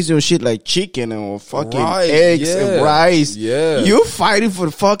go crazy on shit like chicken or fucking eggs and rice. Yeah. You fighting for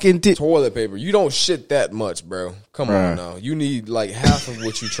the fucking toilet paper. You don't shit that much, bro. Come on now. You need like half of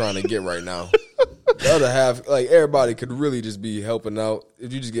what you're trying to get right now. The other half, like everybody could really just be helping out.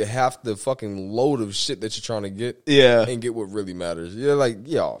 If you just get half the fucking load of shit that you're trying to get, and get what really matters. You're like,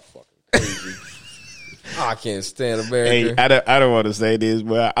 y'all fucking crazy. I can't stand America. Hey, I don't want to say this,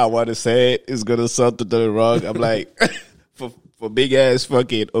 but I want to say it. It's gonna sound totally wrong. I'm like, for big ass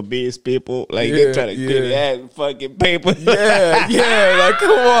fucking obese people, like they're trying to get that fucking paper. Yeah, like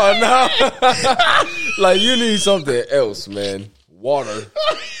come on now. Like you need something else, man. Water.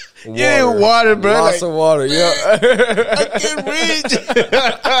 Yeah, water, bro. Lots of water, yeah. I can't reach.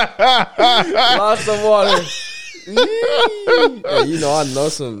 Lots of water. Yeah, you know, I know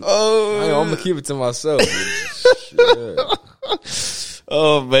some. I'm gonna keep it to myself.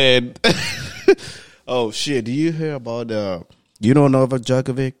 Oh man. Oh shit! Do you hear about you know Novak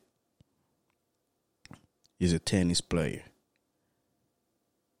Djokovic? He's a tennis player.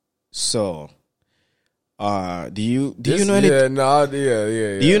 So, do you know anything? Yeah.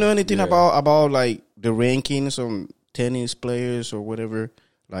 Do you know anything about like the rankings on tennis players or whatever?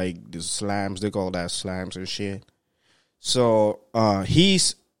 Like the slams, they call that slams and shit. So,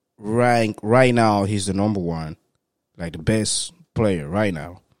 he's ranked right now. He's the number one, like the best player right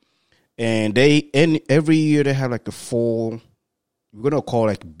now. And every year they have like the full, we're gonna call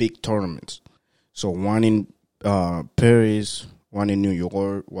like big tournaments. So one in Paris, one in New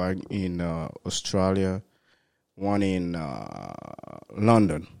York, one in Australia, one in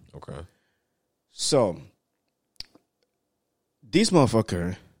London. Okay. So this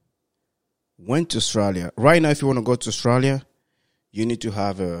motherfucker went to Australia. Right now, if you want to go to Australia, you need to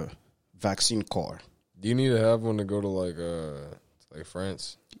have a vaccine card. Do you need to have one to go to like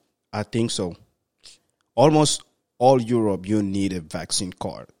France? I think so. Almost all Europe, you need a vaccine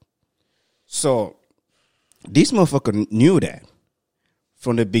card. So this motherfucker knew that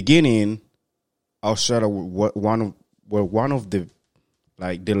from the beginning. Australia one of the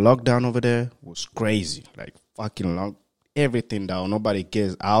like the lockdown over there was crazy. Like fucking lock everything down. Nobody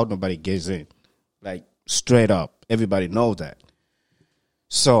gets out. Nobody gets in. Like straight up, everybody knows that.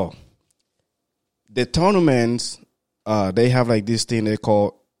 So the tournaments, they have like this thing they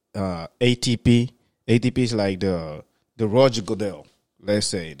call ATP. ATP is like the Roger Goodell. Let's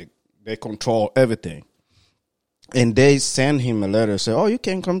say they control everything, and they send him a letter say, "Oh, you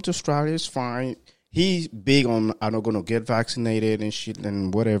can come to Australia. It's fine." He's big on I'm not gonna get vaccinated and shit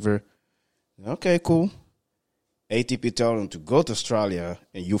and whatever. Okay, cool. ATP tell him to go to Australia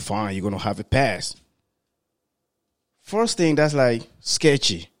and you fine. You're gonna have a pass. First thing that's like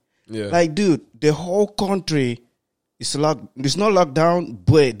sketchy. Yeah. Like, dude, the whole country is locked. It's not locked down,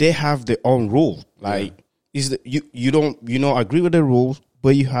 but they have their own rules. Like, you don't agree with the rules,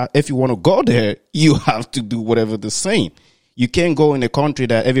 but you have if you want to go there, you have to do whatever they're saying. You can't go in a country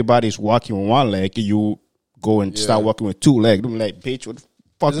that everybody's walking with one leg and you go and start walking with two legs. I'm like, bitch, what the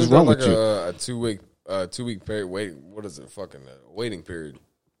fuck is wrong with you? A 2 week period. Wait, what is it? Fucking waiting period.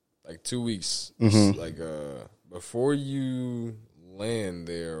 Like 2 weeks. Like before you land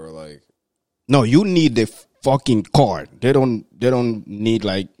there, or like. No, you need the fucking card. They don't need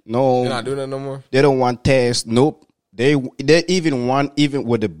like no. They're not doing that no more. They don't want tests. Nope. They even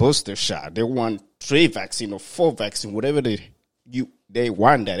with the booster shot. They want 3 vaccine or 4 vaccine, whatever they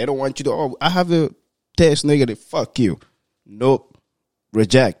want that. They don't want you to, oh, I have a test negative. Fuck you. Nope.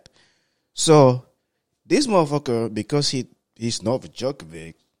 Reject. So this motherfucker, because he's Novak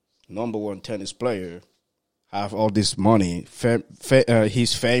Djokovic, number one tennis player, have all this money,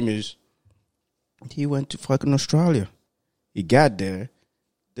 he's famous. He went to fucking Australia. He got there.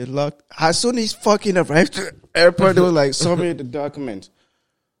 They locked. As soon as he fucking arrived at the airport, they were like, show me the documents.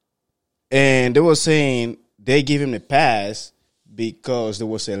 And they were saying they give him the pass because there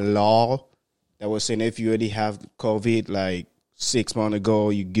was a law that was saying if you already have COVID, like 6 months ago,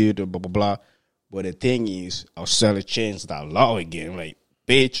 you good, blah, blah, blah. But the thing is, Australia changed that law again. Like,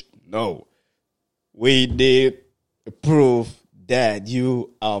 bitch, no. We did prove that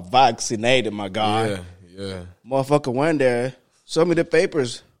you are vaccinated, my guy. Yeah. Motherfucker went there, show me the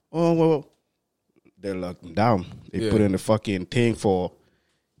papers. Oh, well, they locked him down. They put in the fucking thing for,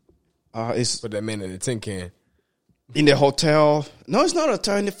 it's Put that man in the tin can. in the hotel. No, it's not a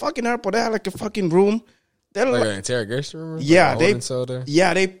hotel. In the fucking airport, they had like a fucking room. They're Like like, an interrogation room? yeah, Like a they holding cell there?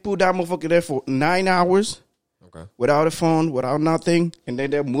 they put that motherfucker there for 9 hours. Okay. Without a phone, without nothing, and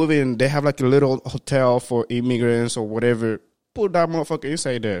then they're moving. They have like a little hotel for immigrants or whatever. Put that motherfucker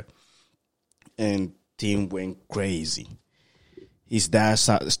inside there, and team went crazy. His dad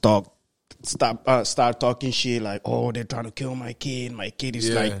start talking shit like, "Oh, they're trying to kill my kid. My kid is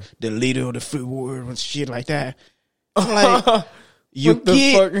like the leader of the free world and shit like that." I'm like,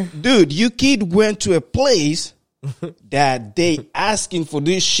 dude, your kid went to a place that they asking for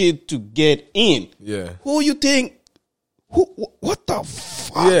this shit to get in. Yeah. Who you think? What the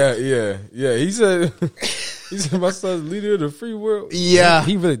fuck? Yeah. He said my son's leader of the free world. Yeah.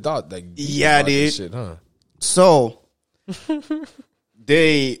 He really thought that. Yeah, dude. Shit, huh? So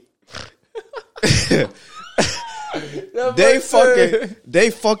they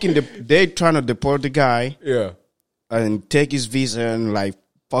they trying to deport the guy. Yeah. And take his visa and like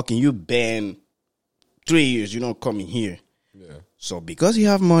fucking you banned 3 years. You don't come in here. Yeah. So because he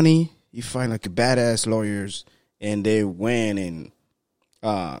have money, he find like a badass lawyers, and they went and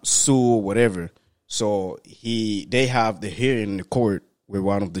sue or whatever. So they have the hearing in the court with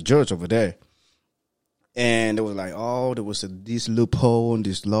one of the judge over there, and it was like, oh, there was this loophole and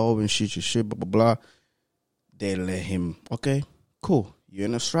this law and shit, blah blah blah. They let him. Okay, cool. You're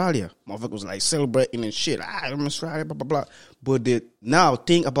in Australia. Motherfucker was like celebrating and shit. I'm in Australia, blah, blah, blah. But now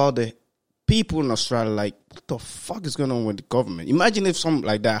think about the people in Australia, like, what the fuck is going on with the government? Imagine if something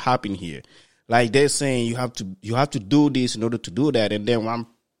like that happened here. Like they're saying you have to do this in order to do that. And then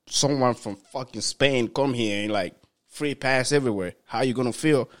someone from fucking Spain come here and like free pass everywhere. How you going to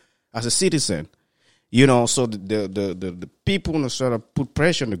feel as a citizen? You know, so the people in Australia put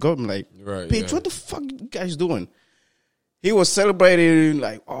pressure on the government like, right, bitch, what the fuck you guys doing? He was celebrating,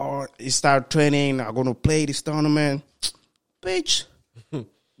 like, oh, he started training. I'm going to play this tournament. Bitch.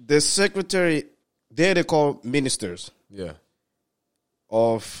 The secretary, they call ministers. Yeah.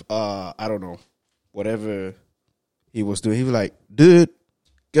 Of, I don't know, whatever he was doing. He was like, dude,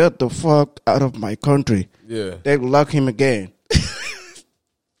 get the fuck out of my country. Yeah. They lock him again.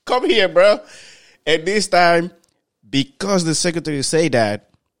 Come here, bro. And this time, because the secretary say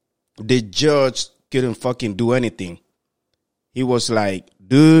that, the judge couldn't fucking do anything. He was like,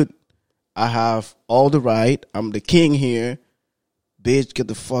 dude, I have all the right. I'm the king here. Bitch, get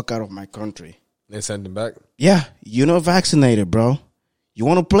the fuck out of my country. They sent him back? Yeah, you're not vaccinated, bro. You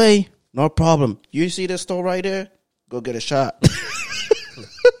want to play? No problem. You see the store right there? Go get a shot.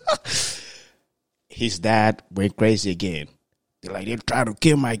 His dad went crazy again. They're trying to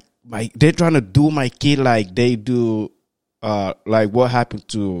kill they're trying to do my kid like they do, like what happened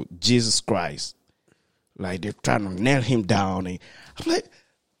to Jesus Christ. Like, they're trying to nail him down. And I'm like,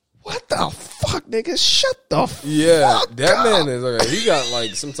 what the fuck, nigga? Shut the fuck that up. man is okay. He got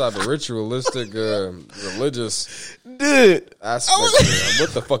like some type of ritualistic, religious dude aspect.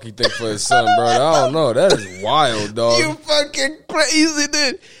 What the fuck he think for his son, bro? I don't know. That is wild, dog. You fucking crazy,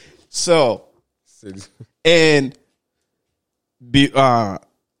 dude. So, and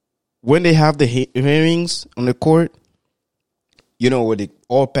when they have the hearings on the court, you know, with the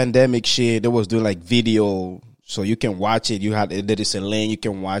all pandemic shit, they was doing like video, so you can watch it. There is a link, you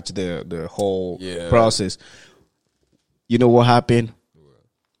can watch the whole process. You know what happened?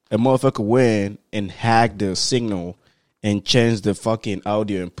 A motherfucker went and hacked the signal and changed the fucking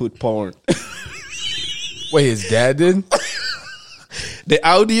audio and put porn. Wait, his dad did? The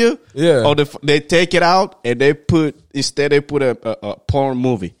audio? Yeah. Or they take it out and they put a porn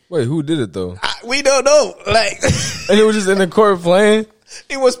movie. Wait, who did it though? We don't know. Like, and it was just in the court playing?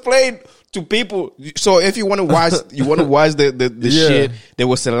 It was played to people. So if you want to watch, the shit, there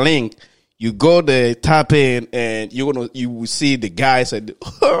was a link. You go there, tap in, and you will see the guys.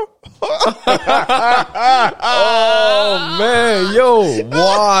 Oh man, yo,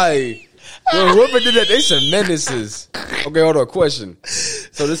 why? Yo, whoever did that, they some menaces. Okay, hold on. Question.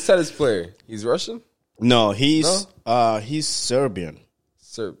 So this tennis player, he's Russian? No, he's Serbian.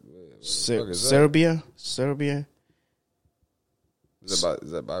 Serbia. Is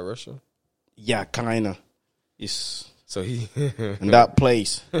that by Russia? Yeah, kinda. So he in that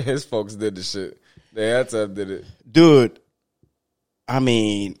place. His folks did the shit. They had to have did it. Dude, I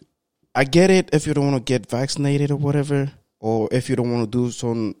mean, I get it if you don't want to get vaccinated or whatever, or if you don't want to do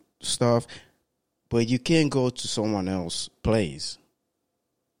some stuff, but you can't go to someone else's place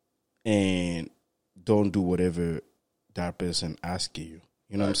and don't do whatever that person asks you.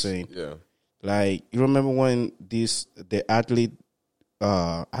 You know what I'm saying? Yeah. Like, you remember when the athlete,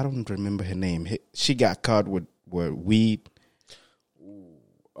 I don't remember her name. She got caught with weed.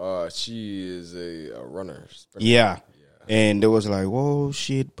 She is a runner. Yeah. And they was like, whoa,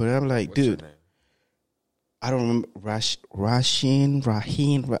 shit. But I'm like, What's dude, her name? I don't remember. Raheen,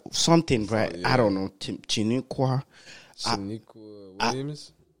 something, right? Yeah. I don't know. Chiniqua. Shaniqua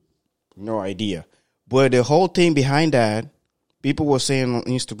Williams? No idea. But the whole thing behind that, people were saying on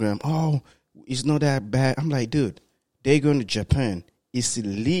Instagram, oh, it's not that bad. I'm like, dude, they're going to Japan. It's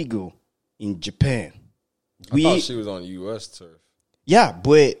illegal in Japan. I thought she was on U.S. turf. Yeah,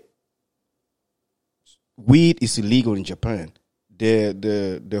 but weed is illegal in Japan.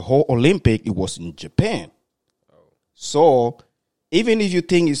 The whole Olympic, it was in Japan. So even if you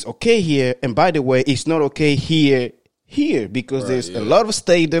think it's okay here, and by the way, it's not okay here because there's a lot of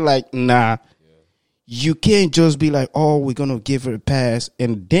states they're like, nah, you can't just be like, oh, we're gonna give her a pass,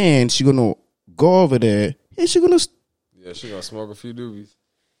 and then she's gonna go over there and she's gonna smoke a few doobies.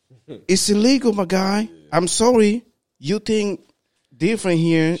 It's illegal, my guy. I'm sorry. You think different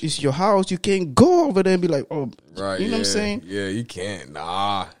here? It's your house. You can't go over there and be like, oh, right? You know what I'm saying? Yeah, you can't.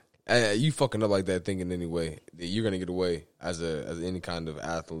 Nah, you fucking up like that thinking anyway that you're gonna get away as any kind of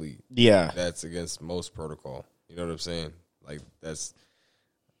athlete. Yeah, that's against most protocol. You know what I'm saying? Like that's.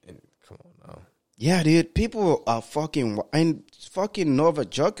 Come on now. Yeah, dude. People are fucking Novak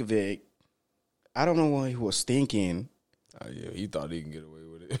Djokovic. I don't know what he was thinking. Yeah, he thought he can get away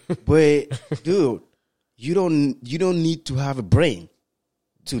with it. But dude, you don't need to have a brain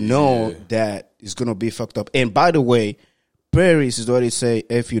to know that it's gonna be fucked up. And by the way, Paris is already say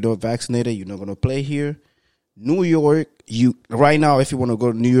if you're not vaccinated, you're not gonna play here. New York, right now, if you want to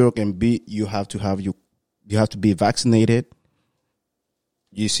go to New York and you have to be vaccinated.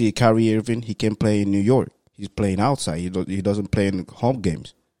 You see, Kyrie Irving, he can play in New York. He's playing outside. He doesn't play in home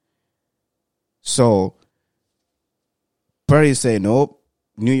games. So Paris say no,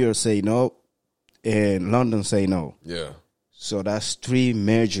 New York say no, and London say no. Yeah. So that's 3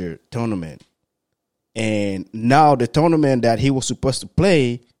 major tournament. And now the tournament that he was supposed to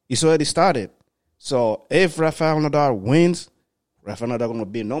play is already started. So if Rafael Nadal wins, Rafael Nadal gonna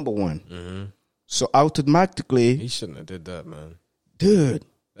be number 1. Mm-hmm. So automatically, he shouldn't have did that, man. Dude,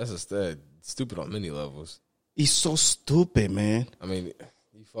 that's stupid on many levels. He's so stupid, man. I mean,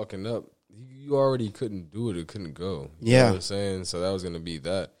 you fucking up. You already couldn't do it. It couldn't go. You know what I'm saying? So that was going to be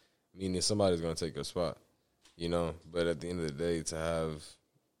that. Meaning somebody's going to take your spot. You know? But at the end of the day, to have,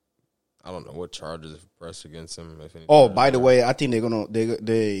 I don't know what charges pressed against him. If by the way, I think they're going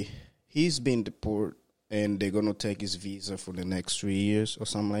to, he's been deported and they're going to take his visa for the next 3 years or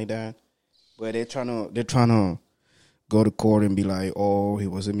something like that. But they're trying to go to court and be like, oh, it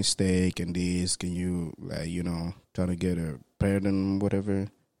was a mistake and this, can you, trying to get a pardon, whatever.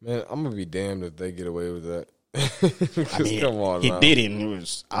 Man, I'm going to be damned if they get away with that. I mean, come on, he man. didn't. It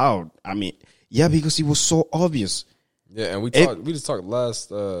was out. I mean, yeah, because it was so obvious. Yeah, and we just talked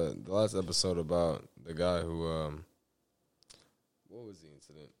the last episode about the guy who, what was the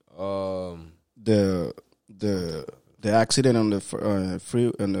incident? The accident on the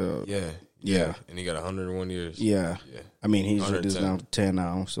free and the Yeah, and he got 101 years. Yeah. I mean, he's reduced down to 10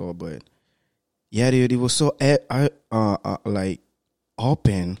 now. So, but yeah, dude, it was so like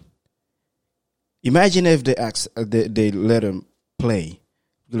open. Imagine if they let him play.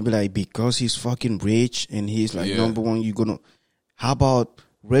 You're gonna be like, because he's fucking rich and he's like number 1. You're gonna. How about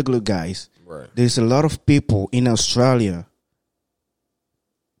regular guys? Right. There's a lot of people in Australia.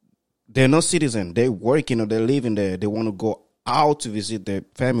 They're not citizens. They're working or they're living there. They want to go out to visit their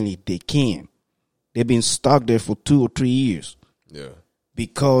family. They can. They've been stuck there for 2 or 3 years. Yeah.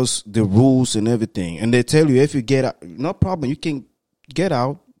 Because the rules and everything. And they tell you if you get out, no problem, you can get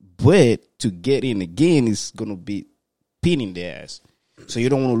out. But to get in again is going to be pain in the ass. So you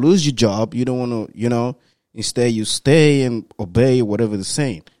don't want to lose your job. You don't want to, instead you stay and obey whatever they're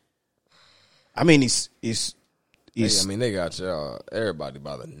saying. I mean, they got y'all, everybody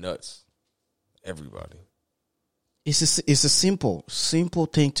by the nuts. Everybody. It's a simple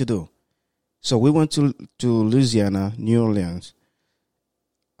thing to do. So we went to Louisiana, New Orleans.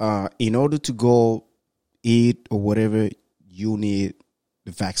 In order to go eat or whatever, you need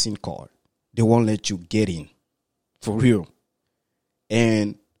the vaccine card. They won't let you get in, for real.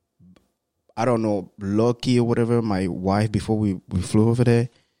 And I don't know, lucky or whatever, my wife, before we flew over there,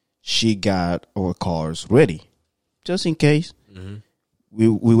 she got our cars ready, just in case. Mm-hmm. we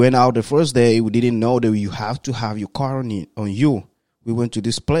went out the first day. We didn't know that you have to have your car on you. We went to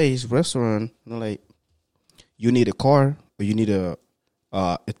this place restaurant. Like, you need a car or you need a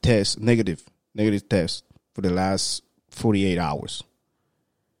test, negative test for the last 48 hours.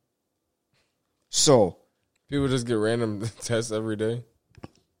 So people just get random tests every day.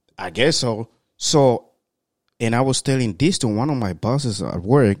 I guess so. So, and I was telling this to one of my bosses at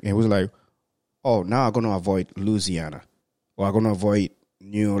work, and it was like, "Oh, now I'm gonna avoid Louisiana, or I'm gonna avoid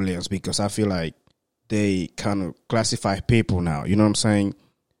New Orleans because I feel like they kind of classify people now." You know what I'm saying?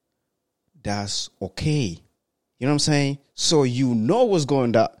 That's okay. You know what I'm saying? So you know what's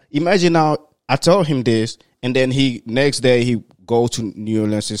going down. Imagine now I told him this, and then he next day he go to New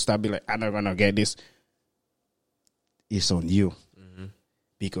Orleans and start be like, "I'm not gonna get this." It's on you,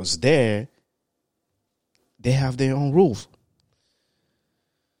 because there they have their own rules.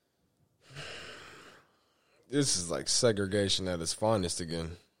 This is like segregation at its finest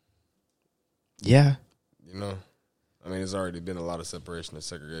again. Yeah. You know, I mean, there's already been a lot of separation and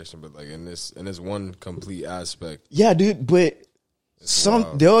segregation, but like in this one complete aspect. Yeah, dude. But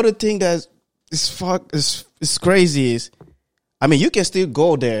the other thing that is crazy is, I mean, you can still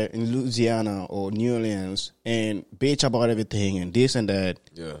go there in Louisiana or New Orleans and bitch about everything and this and that.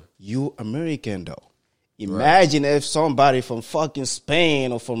 Yeah. You American though. Imagine if somebody from fucking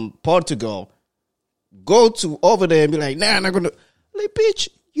Spain or from Portugal go to over there and be like, "Nah, I'm not gonna." Like, bitch,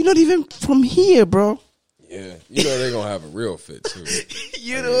 you're not even from here, bro. Yeah, you know they're gonna have a real fit too.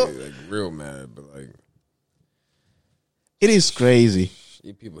 You know, like real mad, but like it is crazy.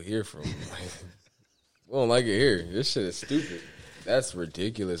 People hear from like, we don't like it here. This shit is stupid. That's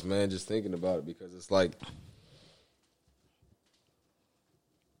ridiculous, man. Just thinking about it, because it's like,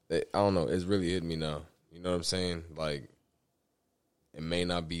 I don't know. It's really hit me now. You know what I'm saying? Like, it may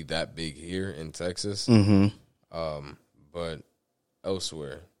not be that big here in Texas, but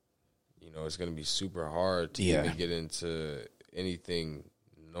elsewhere, you know, it's going to be super hard to even get into anything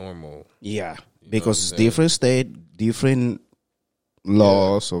normal. Yeah, because different state, different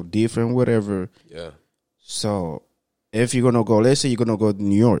laws, or different whatever. Yeah. So if you're going to go, let's say you're going to go to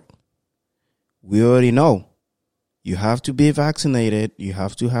New York, we already know you have to be vaccinated. You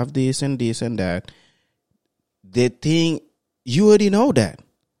have to have this and this and that. The thing, you already know that.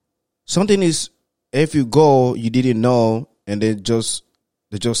 Something is, if you go, you didn't know, and they just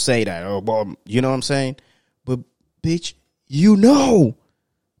say that. Oh, well, you know what I'm saying? But, bitch, you know.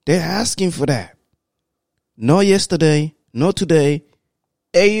 They're asking for that. Not yesterday, not today,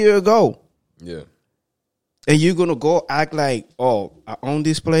 a year ago. Yeah. And you're going to go act like, "Oh, I own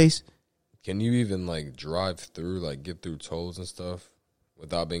this place." Can you even, like, drive through, like, get through tolls and stuff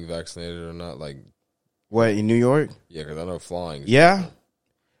without being vaccinated or not? Like, what, in New York? Yeah, because I know flying. Yeah.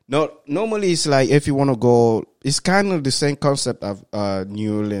 No, normally it's like, if you want to go, it's kind of the same concept of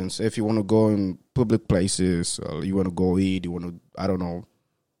New Orleans. If you want to go in public places, you want to go eat, you want to, I don't know,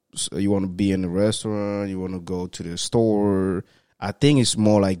 so you want to be in a restaurant, you want to go to the store. I think it's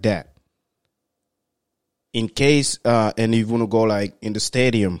more like that. In case, and if you want to go like in the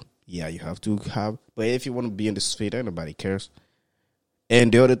stadium, yeah, you have to have. But if you want to be in the street, nobody cares.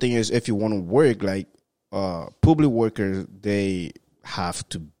 And the other thing is, if you want to work, like public workers, they have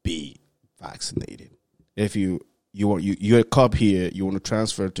to be vaccinated. If you're a cop here, you want to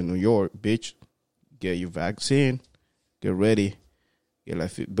transfer to New York, bitch, get your vaccine, get ready, get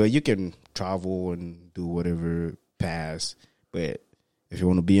like. But you can travel and do whatever pass. But if you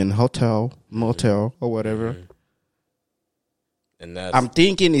want to be in a hotel, motel, or whatever. And that's, I'm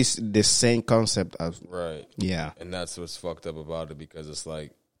thinking it's the same concept of right. Yeah. And that's what's fucked up about it, because it's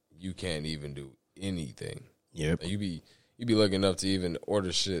like you can't even do anything. Yep. Like you be lucky enough to even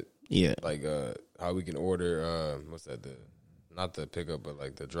order shit. Yeah. Like how we can order what's that, not the pickup, but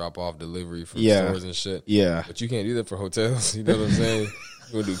like the drop off delivery from stores and shit. Yeah. But you can't do that for hotels. You know what I'm saying?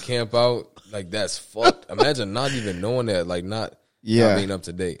 You do camp out, like that's fucked. Imagine not even knowing that, like not being up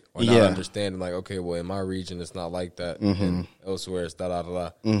to date or not understanding, like, okay, well, in my region it's not like that, and elsewhere it's da da da.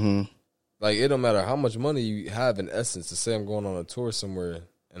 Like, it don't matter how much money you have, in essence, to say I'm going on a tour somewhere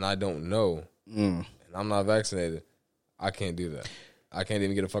and I don't know and I'm not vaccinated, I can't do that. I can't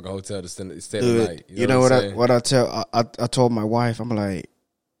even get a fucking hotel to stay the night. You know what I told my wife? I'm like,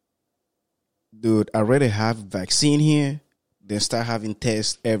 dude, I'd rather have vaccine here than start having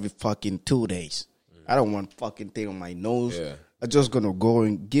tests every fucking 2 days. I don't want fucking thing on my nose. Yeah. I'm just gonna go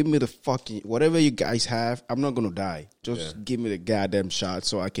and give me the fucking whatever you guys have. I'm not gonna die. Just give me the goddamn shot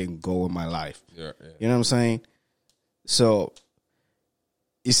so I can go in my life. Yeah. You know what I'm saying? So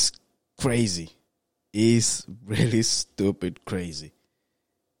it's crazy. It's really stupid crazy.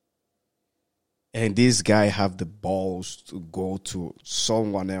 and this guy have the balls to go to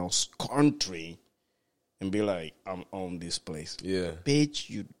someone else's country and be like, I'm on this place. Yeah. Bitch,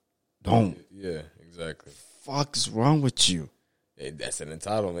 you don't. Yeah, exactly. Fuck's wrong with you? Hey, that's an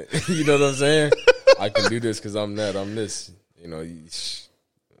entitlement. You know what I'm saying? I can do this because I'm that. I'm this. You know,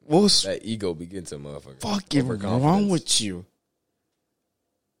 What's that ego begins a motherfucker. fucking wrong with you?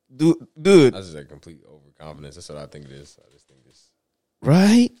 Dude. That's just a complete overconfidence. That's what I think it is. I just think this.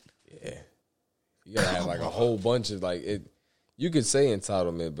 Right? Yeah. You gotta have like a whole bunch of like it. You could say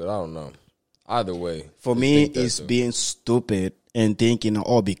entitlement, but I don't know. Either way, For me, it's being stupid and thinking,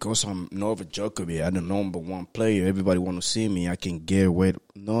 oh, because I'm Novak Djokovic, I'm the number one player, everybody want to see me, I can get away.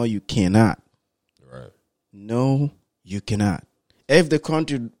 No, you cannot. Right. No, you cannot.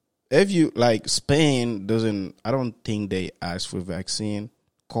 If you, like Spain doesn't, I don't think they ask for vaccine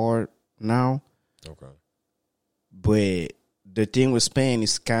card now. Okay. But the thing with Spain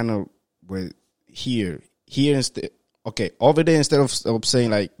is kind of, well, here instead, okay, over there, instead of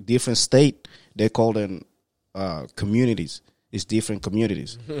saying like different state, they call them communities. It's different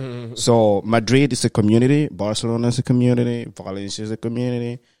communities. So Madrid is a community, Barcelona is a community, Valencia is a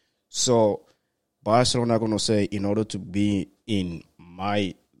community. So Barcelona going to say, in order to be in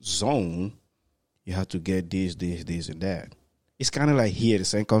my zone, you have to get this, and that. It's kind of like here, the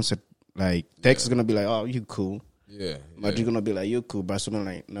same concept. Like Texas is going to be like, oh, you cool. Yeah. Madrid going to be like, you cool. Barcelona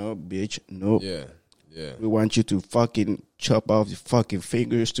like, no, bitch, no. Yeah. Yeah. We want you to fucking chop off your fucking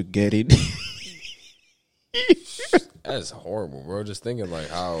fingers to get it. That's horrible, bro. Just thinking like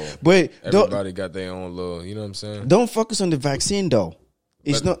how But everybody got their own little, you know what I'm saying? don't focus on the vaccine though.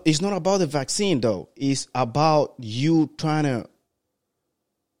 It's not about the vaccine though. It's about you trying to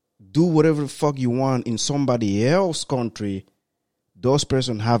do whatever the fuck you want in somebody else's country. Those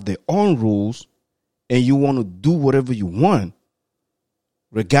persons have their own rules, and you want to do whatever you want,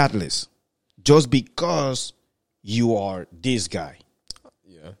 regardless, just because you are this guy.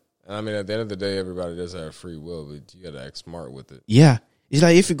 Yeah. And I mean, at the end of the day, everybody does have free will, but you got to act smart with it. Yeah. It's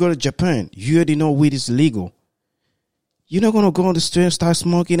like if you go to Japan, you already know weed is illegal. You're not going to go on the street and start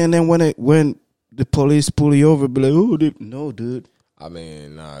smoking, and then when the police pull you over, be like, oh, no, dude. I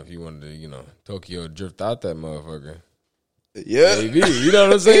mean, nah, if you wanted to, Tokyo drift out that motherfucker. Yeah. Maybe. You know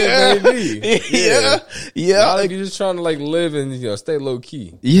what I'm saying? Maybe. Yeah. Like you're just trying to, like, live and, stay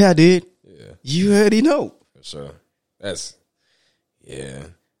low-key. Yeah, dude. Yeah. You already know. For sure. That's, yeah.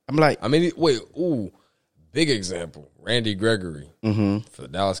 I'm like, I mean, big example. Randy Gregory for the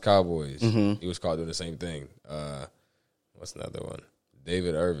Dallas Cowboys. He was caught doing the same thing. What's another one?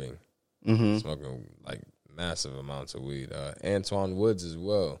 David Irving. Smoking, like, massive amounts of weed. Antoine Woods as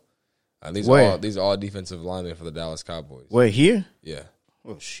well. These are all defensive linemen for the Dallas Cowboys. wait, here? Yeah.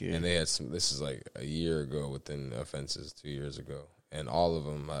 Oh, shit. And they had this is like a year ago within offenses, 2 years ago. And all of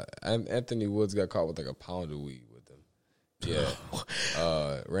them, Anthony Woods got caught with like a pound of weed with him.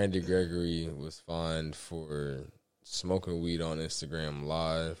 Yeah. Randy Gregory was fined for smoking weed on Instagram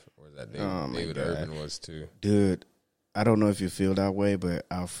Live. Or that David Irvin was too. Dude, I don't know if you feel that way, but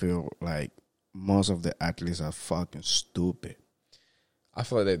I feel like most of the athletes are fucking stupid. I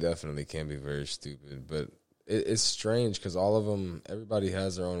feel like they definitely can be very stupid, but it's strange because all of them, everybody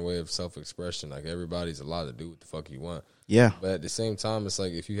has their own way of self-expression. Like, everybody's allowed to do what the fuck you want. Yeah. But at the same time, it's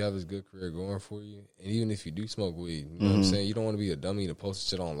like if you have this good career going for you, and even if you do smoke weed, you know what I'm saying? You don't want to be a dummy to post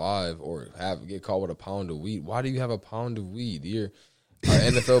shit on live or get caught with a pound of weed. Why do you have a pound of weed? You're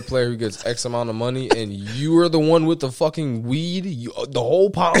an NFL player who gets X amount of money, and you are the one with the fucking weed, the whole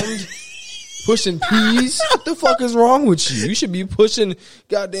pound? Pushing peas? What the fuck is wrong with you? You should be pushing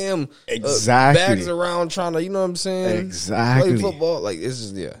goddamn bags around trying to, you know what I'm saying? Exactly. Play football. Like, it's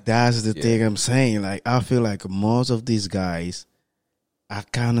just, yeah. That's the thing I'm saying. Like, I feel like most of these guys are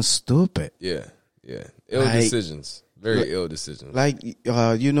kind of stupid. Yeah, yeah. Ill decisions. Very ill decisions. Like,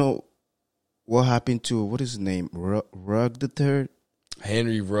 what happened to, what is his name? Rugg the Third?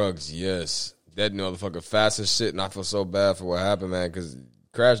 Henry Ruggs, yes. That motherfucker fast as shit, and I feel so bad for what happened, man, because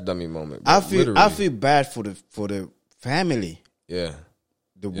crash dummy moment. I feel bad for the family. Yeah.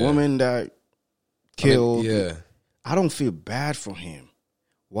 The woman that killed. Yeah. I don't feel bad for him.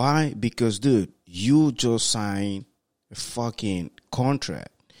 Why? Because, dude, you just signed a fucking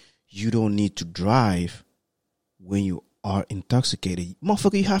contract. You don't need to drive when you are intoxicated.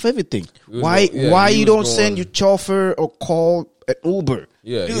 Motherfucker, you have everything. Why you don't send your chauffeur or call an Uber?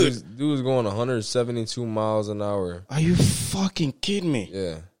 Yeah, dude was going 172 miles an hour. Are you fucking kidding me?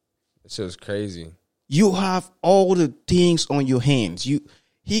 Yeah. It's just crazy. You have all the things on your hands.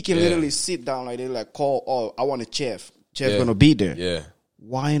 He can literally sit down like they like call, oh, I want a chef. Chef gonna be there. Yeah.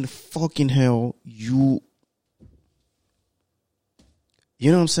 Why in the fucking hell you You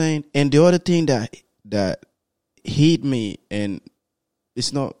know what I'm saying? And the other thing that hit me and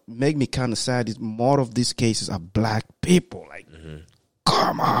it's not make me kind of sad is more of these cases are black people. Like,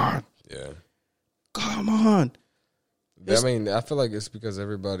 come on. Yeah. Come on. I mean, I feel like it's because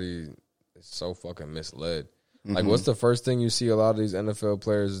everybody is so fucking misled. Like, what's the first thing you see a lot of these NFL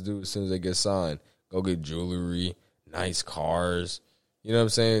players do as soon as they get signed? Go get jewelry, nice cars. You know what I'm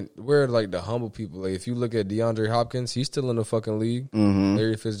saying? We're like the humble people. Like, if you look at DeAndre Hopkins, he's still in the fucking league.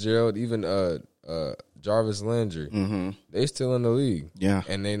 Larry Fitzgerald, even Jarvis Landry, they still in the league. Yeah.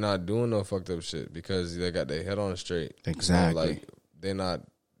 And they not doing no fucked up shit because they got their head on straight. Exactly. Like, they're not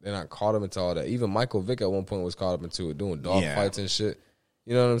caught up into all that. Even Michael Vick at one point was caught up into it, doing dog fights and shit.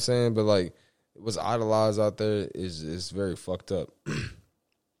 You know what I'm saying? But like, what's idolized out there is very fucked up.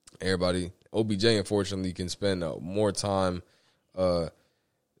 Everybody, OBJ unfortunately can spend more time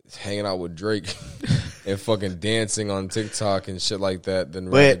hanging out with Drake and fucking dancing on TikTok and shit like that than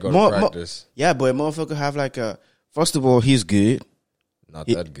rather go to practice. Yeah, but motherfucker have like a. First of all, he's good. Not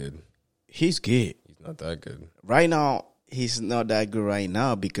that good. He's good. He's not that good right now. He's not that good right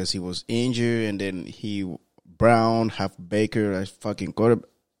now because he was injured, and then Brown have Baker as fucking quarterback.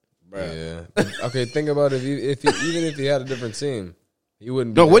 Yeah. Okay, think about it. Even if he had a different team, he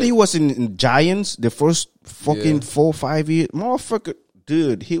wouldn't. No, when he was in Giants, the first fucking 4-5 years, motherfucker,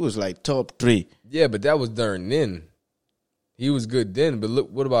 dude, he was like top 3. Yeah, but that was during then. He was good then, but look,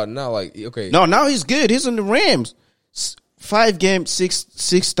 what about now? Like, okay, no, now he's good. He's in the Rams. 5 games,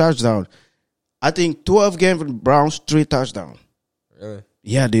 six touchdowns. I think 12 games for the Browns, 3 touchdowns. Really?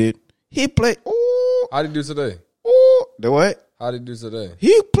 Yeah, dude. He played. Ooh, how did he do today? Ooh, the what? How did he do today?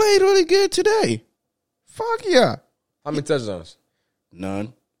 He played really good today. Fuck yeah. How many touchdowns?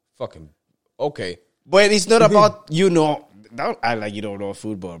 None. Fucking okay. But it's not about, don't act like you don't know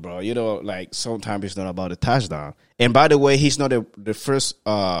football, bro. You know, like sometimes it's not about a touchdown. And by the way, he's not the first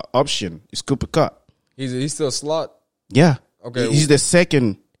option. It's Cooper Kupp. He's still a slot? Yeah. Okay. He's the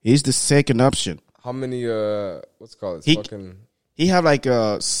second. He's the second option. How many what's it called? He have like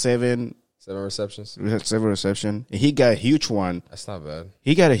 7 receptions. 7 reception. He got a huge one. That's not bad.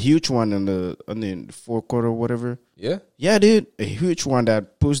 He got a huge one in the fourth quarter or whatever. Yeah? Yeah, dude. A huge one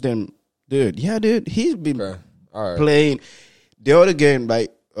that pushed them. Dude, yeah, dude. He's been playing. The other game,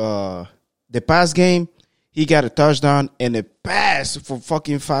 like the past game, he got a touchdown and a pass for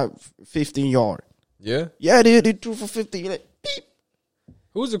fucking 15 yards. Yeah? Yeah, dude. He threw for 50. Like, beep.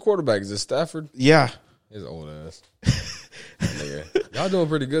 Who's the quarterback? Is it Stafford? Yeah. His old ass. Nigga. Y'all doing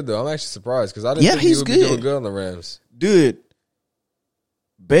pretty good, though. I'm actually surprised because I didn't think he would be doing good on the Rams. Dude,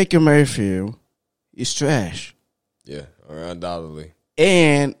 Baker Mayfield is trash. Yeah, undoubtedly.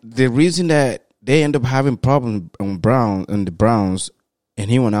 And the reason that they end up having problems on the Browns, and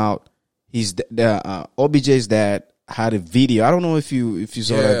he went out, he's the OBJ's dad had a video. I don't know if you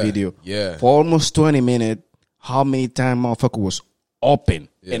saw that video. Yeah. For almost 20 minutes, how many times motherfucker was open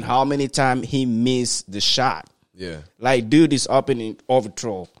and how many times he missed the shot. Yeah. Like, dude is up in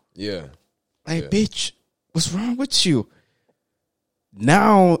overthrow. Yeah. Like, bitch, what's wrong with you?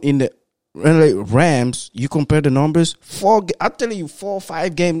 Now in the Rams, you compare the numbers. I'm telling you, 4 or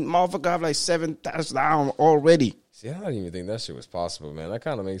 5 games, motherfucker have like 7 touchdowns already. See, I don't even think that shit was possible, man. That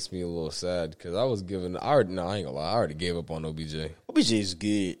kind of makes me a little sad because I was giving. I ain't gonna lie. I already gave up on OBJ. OBJ is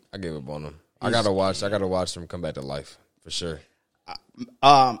good. I gave up on him. I gotta watch him come back to life for sure.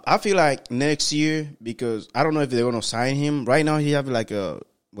 I feel like next year, because I don't know if they're gonna sign him. Right now, he have like a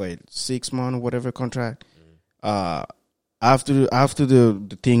 6-month or whatever contract. After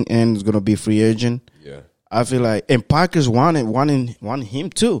the thing ends, gonna be free agent. Yeah, I feel like, and Packers wanting him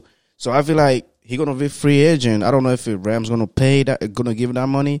too. So I feel like he gonna be free agent. I don't know if the Rams gonna give him that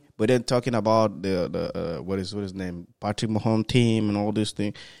money. But then talking about the what is his name, Patrick Mahomes team and all this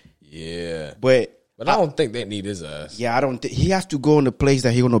thing. Yeah, but I don't think they need his ass. Yeah, I don't think he has to go in the place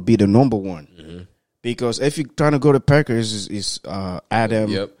that he gonna be the number one. Mm-hmm. Because if you're trying to go to Packers, is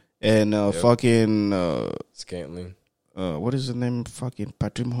Adam and fucking Scantling. What is the name? Fucking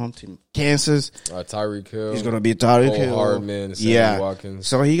Patrick Mahomes team, Kansas. Tyreek Hill. He's gonna be Tyreek Hill. Hardman. Sammy Watkins.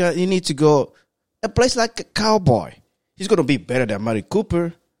 So he needs to go a place like a Cowboy. He's gonna be better than Amari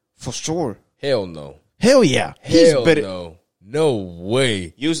Cooper for sure. Hell no. Hell yeah. He's better. No. No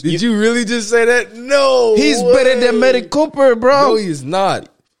way. Did you really just say that? No. He's better than Amari Cooper, bro. No, he's not.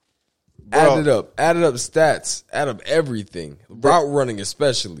 Bro. Add it up stats. Add up everything. Route running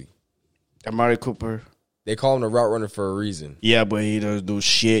especially. Amari Cooper. They call him the route runner for a reason. Yeah, but he doesn't do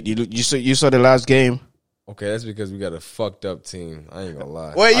shit. You saw the last game? Okay, that's because we got a fucked up team. I ain't gonna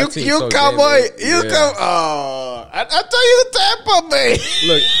lie. Wait, you Cowboy? You come? Oh, I thought you Tampa Bay.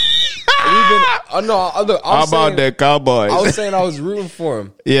 Look, How about the Cowboys? I was saying I was rooting for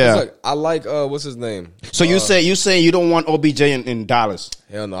him. Yeah. I like what's his name? So you say you don't want OBJ in Dallas?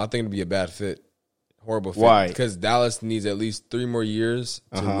 Hell no, I think it'd be a bad fit. Horrible fit. Why? Because Dallas needs at least 3 more years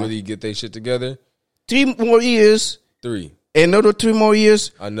to really get their shit together. 3 more years. 3. Another 3 more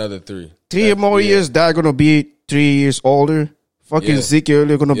years. Another 3. 3 more years. That gonna be 3 years older. Fucking Ezekiel,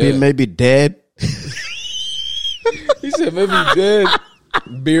 they're gonna be maybe dead. He said maybe dead.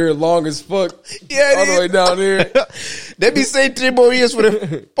 Beard long as fuck. Yeah, all the way down here. They be saying 3 more years for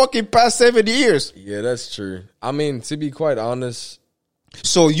the fucking past 7 years. Yeah, that's true. I mean, to be quite honest.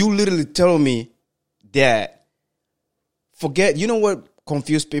 So you literally tell me that forget, you know what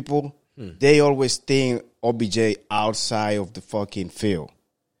confused people? They always think OBJ outside of the fucking field.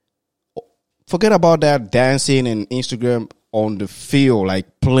 Forget about that dancing and Instagram on the field,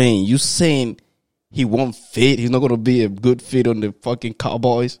 like playing. You saying he won't fit? He's not going to be a good fit on the fucking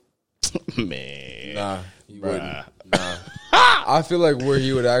Cowboys? Man. Nah, he wouldn't. Nah. I feel like where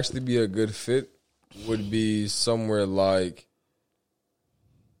he would actually be a good fit would be somewhere like,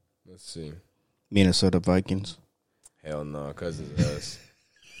 let's see. Minnesota Vikings. Hell no, because it's us.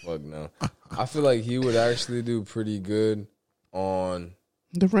 Fuck no. I feel like he would actually do pretty good on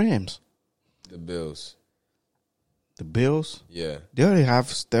the Rams. The Bills. The Bills? Yeah. They already have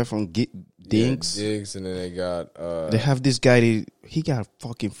Stephon Diggs. Yeah, Diggs, and then they got... they have this guy, he got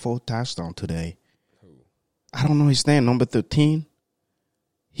fucking 4 touchdowns today. Who? I don't know his name, number 13.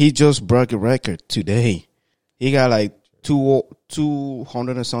 He just broke a record today. He got like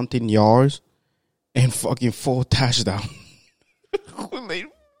 200 and something yards and fucking 4 touchdowns.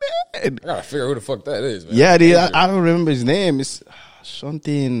 I gotta figure out who the fuck that is, man. Yeah, dude, I don't remember his name. It's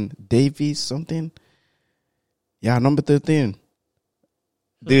something Davies, something. Yeah, number 13.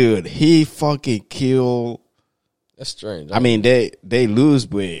 Dude, he fucking killed. That's strange. I mean, they lose,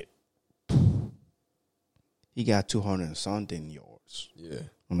 but he got 200 and something yards. Yeah.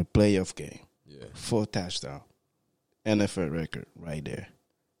 On a playoff game. Yeah. 4 touchdowns. NFL record right there.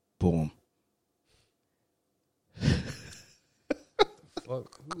 Boom.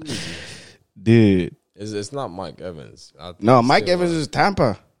 Fuck, who is he? Dude. It's not Mike Evans. No, Mike Evans is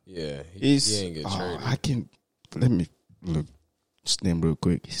Tampa. Yeah. He ain't get traded. Let me look his name real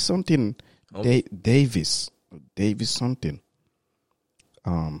quick. He's something Davis something.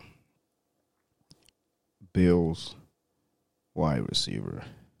 Bills wide receiver.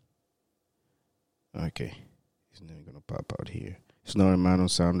 Okay. He's not gonna pop out here. It's not Emmanuel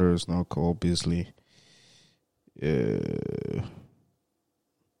Sanders, not Cole Beasley.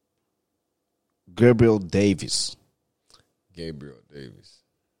 Gabriel Davis.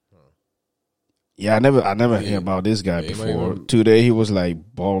 Yeah, I never hear about this guy before. Today he was like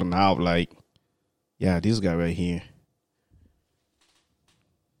balling out like, yeah, this guy right here.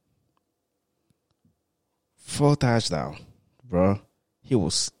 4 touchdowns, bro. He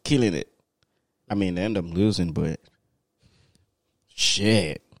was killing it. I mean, they end up losing, but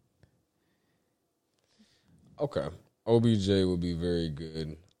shit. Okay. OBJ would be very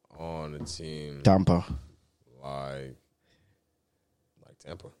good on a team Tampa. Like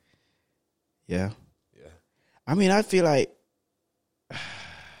Tampa. Yeah. Yeah. I mean, I feel like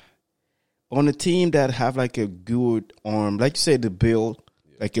on a team that have like a good arm, like you said, the Bill,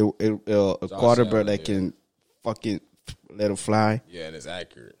 like a quarterback that can fucking let it fly. Yeah, and it's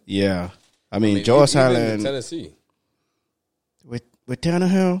accurate. Yeah. I mean Josh Allen. Tennessee. With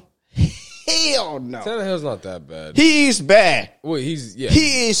Tannehill? Hell no. Tannehill's not that bad. He is bad. Wait, He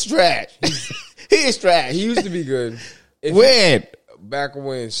is trash. He is trash. He used to be good. When? Back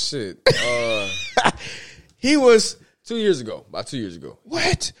when shit. He was 2 years ago. About 2 years ago.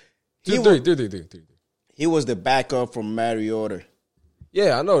 What? Three. He was the backup from Mariota.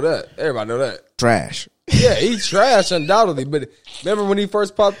 Yeah, I know that. Everybody know that. Trash. Yeah, he's trash undoubtedly. But remember when he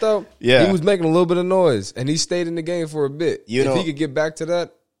first popped out? Yeah. He was making a little bit of noise, and he stayed in the game for a bit. If he could get back to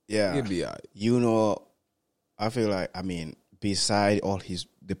that, yeah, he'd be all right. You know, I feel like, I mean, beside all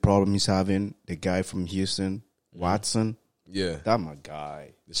the problem he's having, the guy from Houston, Watson, yeah, that's my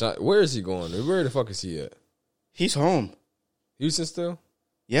guy. Where is he going? Where the fuck is he at? He's home. Houston still?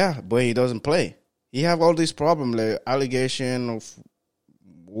 Yeah, but he doesn't play. He have all these problems, like allegation of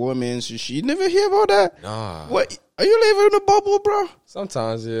women's. You never hear about that? Nah. What? Are you living in a bubble, bro?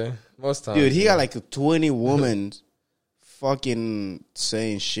 Sometimes, yeah. Most times. Dude, he got like 20 women fucking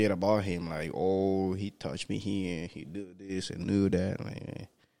saying shit about him. Like, oh, he touched me here. He did this and knew that. Like,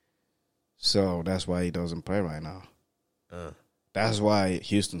 so that's why he doesn't play right now. That's why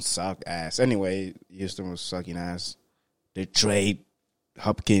Houston sucked ass. Anyway, Houston was sucking ass. They trade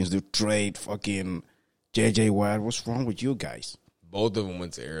Hopkins. They trade fucking J.J. Watt. What's wrong with you guys? Both of them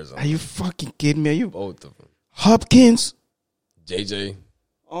went to Arizona. Are you fucking kidding me? Are you Both of them. Hopkins? JJ.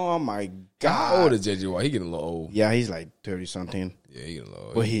 Oh my God! How old is JJ Watt? He getting a little old. Yeah, he's like 30 something. Yeah, he getting a little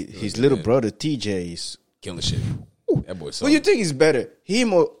old. But his little brother TJ is killing shit. That boy. Who you think is better,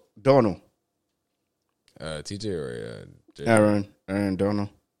 him or Donald? TJ or JJ? Aaron Donald.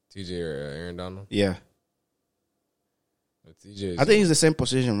 TJ or Aaron Donald? Yeah, TJ. I think he's the same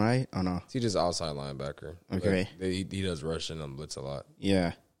position, right? Or no? TJ's outside linebacker. Okay. He does rushing and blitz a lot.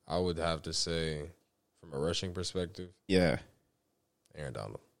 Yeah, I would have to say, from a rushing perspective, yeah. Aaron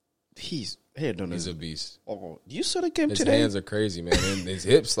Donald. He's a beast. Oh, you saw the game His today? hands are crazy, man. And his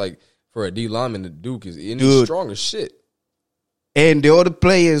hips, like for a D lineman, the Duke is he's strong as shit. And the other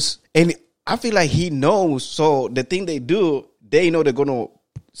players, and I feel like he knows. So the thing they do, they know they're gonna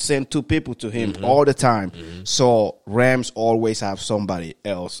send two people to him all the time. So Rams always have somebody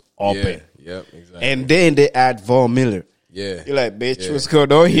else open. Yep, exactly. And then they add Von Miller. Yeah, You're like, bitch, what's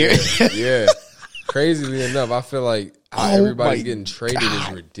going on here? Yeah. Crazily enough, I feel like how everybody's getting traded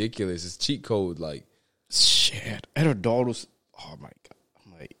is ridiculous. It's cheat code, like shit. Aaron Donald's. Oh my God!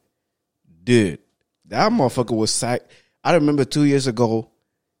 I'm like, dude, that motherfucker was sacked. I remember 2 years ago,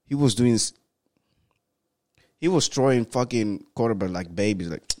 he was throwing fucking quarterback like babies.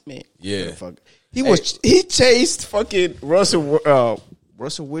 Like, man, yeah. fuck. He chased fucking Russell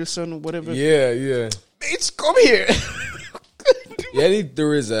Wilson or whatever. Yeah. Bitch, come here. Yeah, he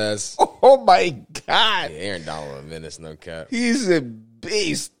threw his ass. Oh my God. Yeah, Aaron Donald a menace, no cap. He's a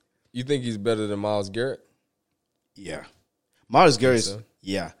beast. You think he's better than Myles Garrett? Yeah. Myles Garrett, so?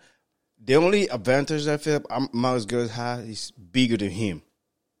 yeah. The only advantage I feel Myles Garrett has is bigger than him.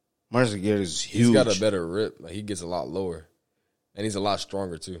 Myles Garrett is huge. He's got a better rip. Like, he gets a lot lower. And he's a lot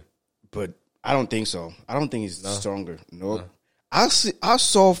stronger, too. But I don't think so. I don't think he's stronger. Nope. No. I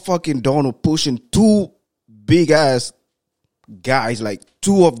saw fucking Donald pushing two big-ass guys, like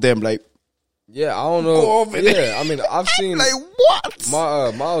two of them, like, yeah, I don't know. Yeah, I mean, I've seen like what?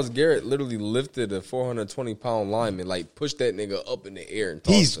 Myles Garrett literally lifted a 420-pound lineman, like pushed that nigga up in the air and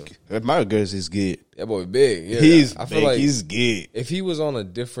tossed him. Myles Garrett is good. That boy big. Yeah, I feel like he's good. If he was on a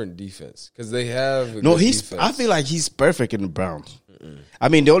different defense, because they have defense. I feel like he's perfect in the Browns. I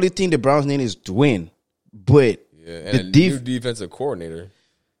mean, the only thing the Browns need is to win, but and a new defensive coordinator.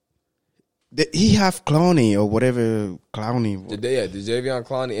 He have Clowney or whatever Clowney. Did Jadeveon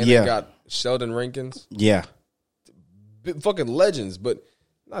Clowney and they got Sheldon Rankins. Yeah. Fucking legends, but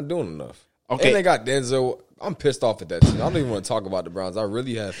not doing enough. Okay. And they got Denzel. I'm pissed off at that team. I don't even want to talk about the Browns. I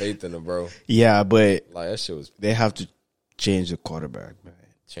really have faith in them, bro. Yeah, but like that shit was. They have to change the quarterback, man.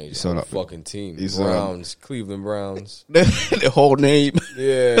 Change the whole fucking team. Browns, Cleveland Browns. The whole name.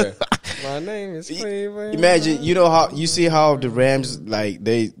 Yeah. My name is Cleveland. Imagine, you know how you see how the Rams like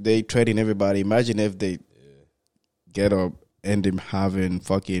they trading everybody. Imagine if they get up and them having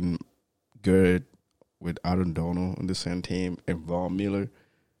fucking good with Aaron Donald on the same team and Von Miller,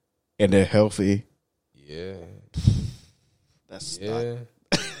 and they're healthy. Yeah. That's not.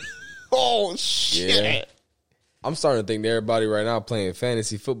 Oh shit. Yeah. I'm starting to think that everybody right now playing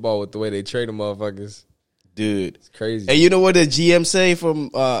fantasy football with the way they trade them motherfuckers. Dude. It's crazy. And you know what the GM say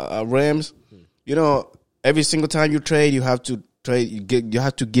from Rams? You know, every single time you trade, you have to trade. You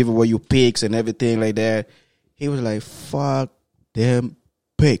have to give away your picks and everything like that. He was like, "Fuck them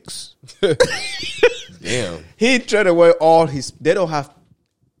picks." Damn. He traded away all his. They don't have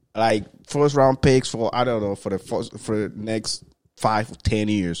like first round picks for for the next 5 or 10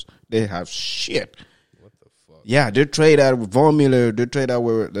 years. They have shit. What the fuck? Yeah, they trade out with Von Miller. They trade out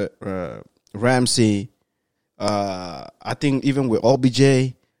with Ramsey. I think even with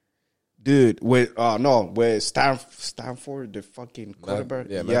OBJ, dude. With Stanford, the fucking quarterback.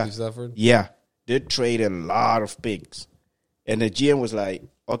 Matthew Stafford. Yeah, they traded a lot of picks, and the GM was like,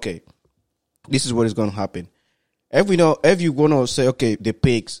 "Okay, this is what is going to happen. If you're going to say, okay, the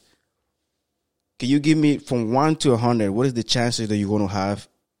picks, can you give me from 1 to 100? What is the chances that you're going to have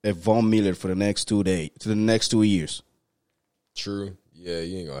a Von Miller for the next 2 years? True. Yeah,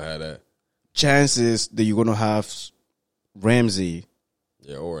 you ain't gonna have that. Chances that you're gonna have Ramsey,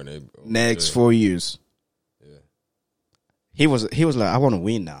 next 4 years. Yeah, he was like, I want to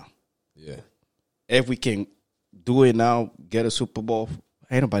win now. Yeah, if we can do it now, get a Super Bowl,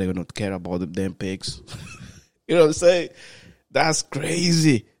 ain't nobody gonna care about the damn picks. You know what I'm saying? That's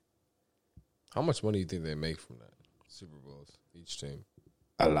crazy. How much money do you think they make from that Super Bowls each team?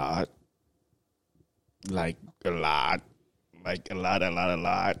 A lot. Like a lot.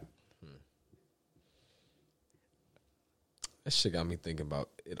 That shit got me thinking about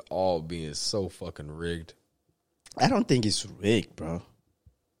it all being so fucking rigged. I don't think it's rigged, bro.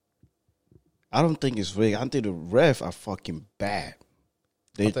 I don't think it's rigged. I think the ref are fucking bad.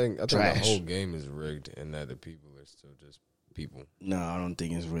 They I think the trash. whole game is rigged, and that the people are still just people. No, I don't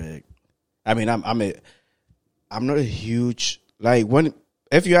think it's rigged. I mean, I'm not a huge like when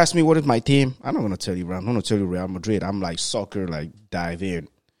if you ask me what is my team, I'm not gonna tell you. I'm gonna tell you Real Madrid. I'm like soccer, like dive in.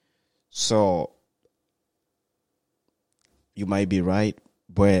 So you might be right,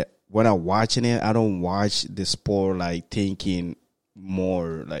 but when I'm watching it, I don't watch the sport like thinking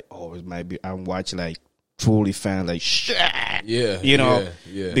more like, oh, it might be. I'm watching like truly fan like shit. Yeah, You know,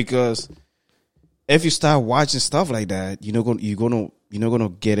 yeah. because if you start watching stuff like that, you're not gonna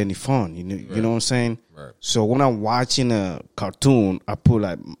get any fun. You know what I'm saying? Right. So when I'm watching a cartoon, I put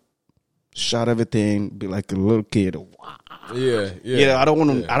like shot everything, be like a little kid. Yeah. Yeah, I don't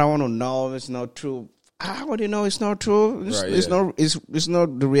want to. I don't want to know it's not true. I already know it's not true. It's not. It's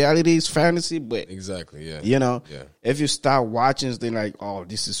not the reality. It's fantasy, but Exactly. Yeah. you know, Yeah. if you start watching, then like, oh,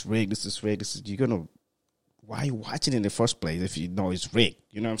 this is rigged. This is rigged. You're gonna. Why are you watching in the first place if you know it's rigged?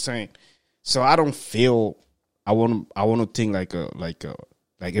 You know what I'm saying? So I don't feel. I want to think like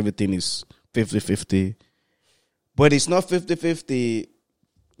everything is 50-50. But it's not 50-50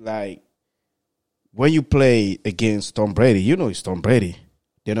 like when you play against Tom Brady, you know it's Tom Brady.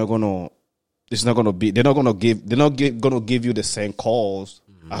 They're not gonna give you the same calls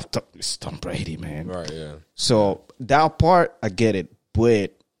after it's Tom Brady, man. Right. Yeah. So that part I get it.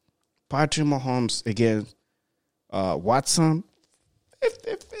 But Patrick Mahomes against Watson,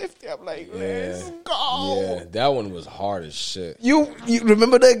 50-50. I'm like, let's go. Yeah. That one was hard as shit. You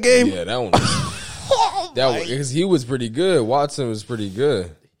remember that game? Yeah, that one. Because he was pretty good. Watson was pretty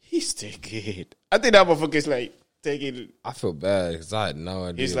good. He's still good. I think that motherfucker is like taking. I feel bad because I had no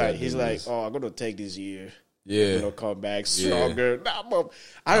idea. He's like, oh, I'm gonna take this year. Yeah. I'm gonna come back stronger. Yeah. Nah,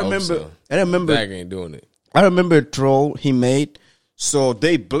 I remember. Dak ain't doing it. I remember a throw he made. So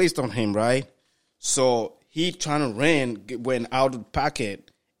they blitzed on him, right? So he trying to went out of the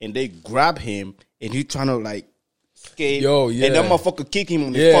pocket, and they grab him, and he trying to like skate. Yo, yeah. And that motherfucker kick him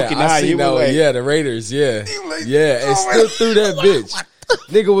on the fucking eye. He was like, yeah, the Raiders, yeah. like, Yeah, and oh, still threw that bitch.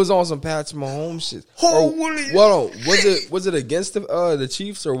 Nigga was on some Patrick Mahomes shit. Holy Hold on. Was it against the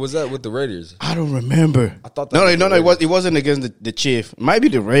Chiefs or was that with the Raiders? I don't remember. I thought that it wasn't against the Chief. It might be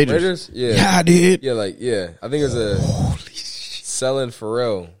the Raiders. Raiders? Yeah. Yeah, dude. Yeah, I think it was Selling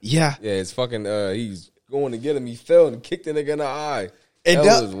Pharrell. Yeah. Yeah, it's fucking he's going to get him. He fell and kicked the nigga in the eye. And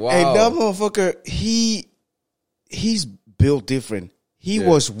that was wild. And that motherfucker, he's built different. He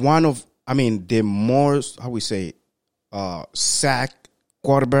was one of, the more, how we say, sack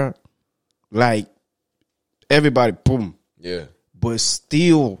quarterback. Like, everybody, boom. Yeah. But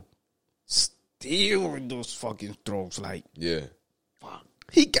still in those fucking throws, like, Yeah. fuck.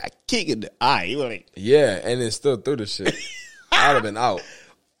 He got kicked in the eye. He was like, Yeah, and then still threw the shit. I'd have been out.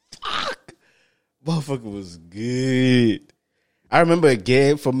 fuck. Motherfucker was good. I remember a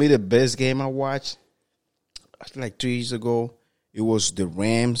game, for me, the best game I watched, I think like 3 years ago, it was the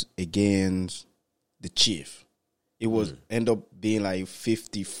Rams against the Chiefs. It was end up being like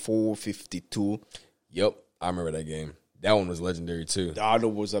 54-52. Yep, I remember that game. That one was legendary too.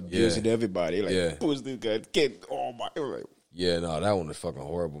 Donald was abusing everybody. Like, push this guy. Kid, oh my. Like, yeah, no, that one was fucking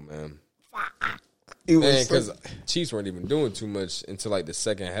horrible, man. it Man, was because Chiefs weren't even doing too much until like the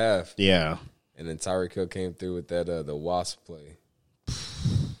second half. yeah. And then Tyreek Hill came through with that the wasp play.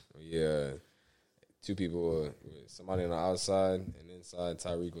 Yeah. Two people, somebody on the outside and inside.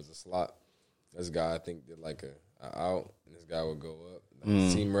 Tyreek was a slot. This guy, I think, did like a out, and this guy would go up, like a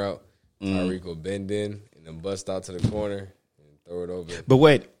seam route. Tyreek would bend in and then bust out to the corner and throw it over. But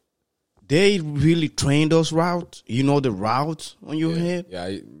wait, they really train those routes? You know the routes on your head?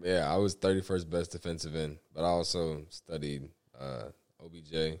 Yeah, I was 31st best defensive end, but I also studied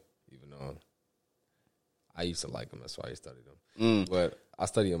OBJ, even though I used to like him. That's why I studied him. But I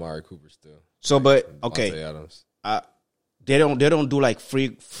study Amari Cooper still. So, but Devontae okay, Adams. they don't do like free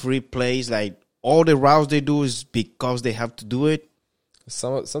plays. Like all the routes they do is because they have to do it.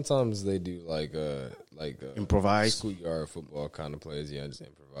 Sometimes they do like Improvise schoolyard football kind of plays. Yeah, just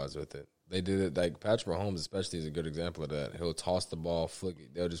improvise with it. They did it like Patrick Mahomes, especially, is a good example of that. He'll toss the ball, flick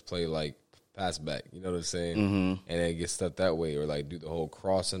it. They'll just play like pass back. You know what I'm saying? And then get stuff that way, or like do the whole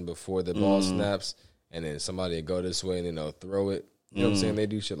crossing before the ball snaps, and then somebody will go this way and then they'll throw it. You know what I'm saying? They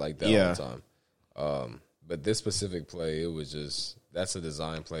do shit like that all the time. But this specific play, it was just, that's a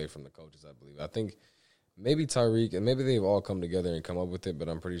design play from the coaches, I believe. I think maybe Tyreek, and maybe they've all come together and come up with it, but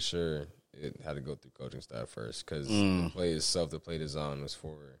I'm pretty sure it had to go through coaching staff first, because the play itself, the play design was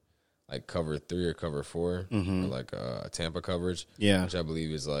for like cover 3 or cover 4, or like a Tampa coverage, which I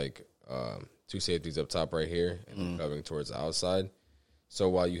believe is like 2 safeties up top right here, and then covering towards the outside. So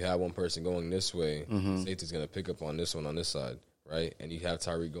while you have one person going this way, safety's going to pick up on this one on this side, right? And you have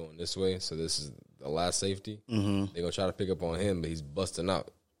Tyreek going this way, so this is the last safety. They're going to try to pick up on him, but he's busting out.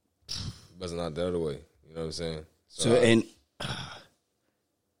 Busting out the other way. You know what I'm saying? And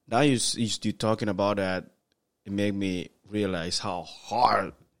now you're talking about that, it made me realize how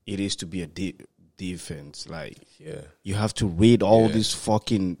hard it is to be a defense. Like, you have to read all these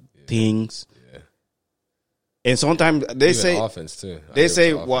fucking things. And sometimes they even say offense too. They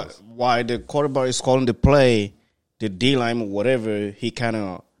say why the quarterback is calling the play, the D line or whatever, he kind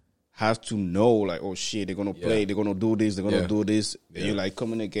of has to know, like, oh shit, they're gonna play, they're gonna do this, they're gonna do this. And you like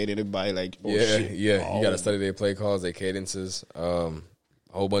communicate everybody, like, oh shit, you got to study their play calls, their cadences, a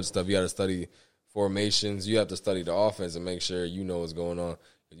whole bunch of stuff. You got to study formations. You have to study the offense and make sure you know what's going on.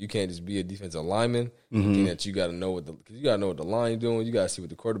 You can't just be a defensive lineman. That you got to know you got to know what the line doing. You got to see what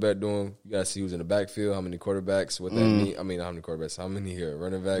the quarterback doing. You got to see who's in the backfield, how many quarterbacks, what that mean. I mean, how many quarterbacks? How many here?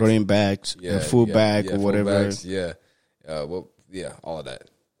 Running backs, fullback or whatever. Fullbacks, all of that.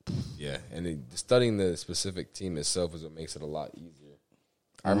 Yeah, and studying the specific team itself is what makes it a lot easier.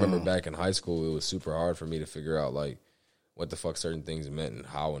 I remember back in high school, it was super hard for me to figure out like what the fuck certain things meant and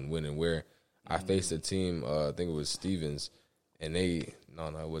how and when and where. I faced a team, I think it was Stevens, and it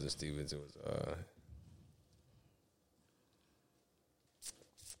wasn't Stevens. It was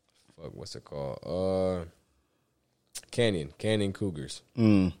what's it called? Canyon Cougars.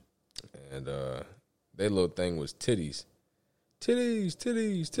 And their little thing was titties.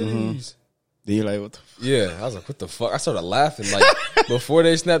 Titties. Do you like what the fuck? Yeah, I was like, what the fuck? I started laughing like before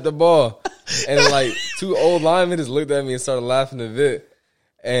they snapped the ball. And like two old linemen just looked at me and started laughing a bit.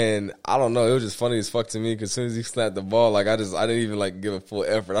 And I don't know, it was just funny as fuck to me because as soon as he snapped the ball, like I didn't even like give a full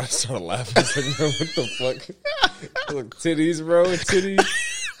effort. I just started laughing. I was like, man, what the fuck? I was like, titties, bro, titties.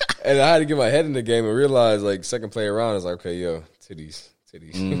 And I had to get my head in the game and realize like second play around, I was like, okay, yo, titties.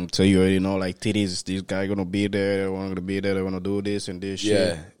 So you already know, like, titties, these guys gonna be there, they're gonna be there, they're gonna do this and this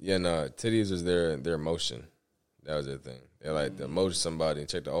shit. No, titties is their emotion. That was their thing. They like to emoji somebody and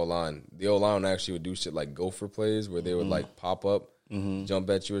check the O-line. The O-line actually would do shit like gopher plays where they would like pop up, jump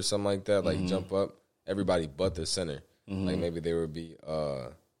at you or something like that, like jump up. Everybody but the center. Like maybe they would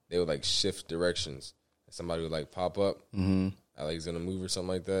like shift directions. Somebody would like pop up, Alex gonna move or something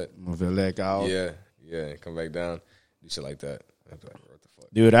like that. Move your leg out. Yeah, come back down, do shit like that.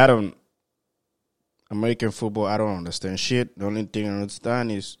 Dude, American football, I don't understand shit. The only thing I understand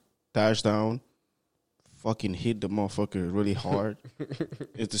is touchdown, fucking hit the motherfucker really hard,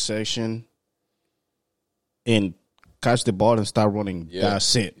 intersection, and catch the ball and start running.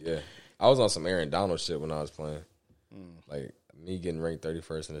 That's it. Yeah. I was on some Aaron Donald shit when I was playing. Like, me getting ranked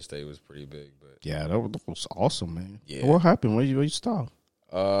 31st in the state was pretty big. But yeah, that was awesome, man. Yeah. What happened? Where you stop?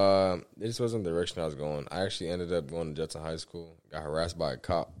 It just wasn't the direction I was going. I actually ended up going to Judson High School. Got harassed by a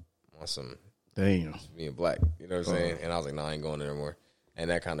cop on some being black. You know what I'm saying? And I was like, I ain't going there anymore. And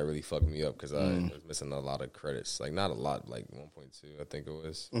that kind of really fucked me up because I was missing a lot of credits. Like, not a lot, like 1.2, I think it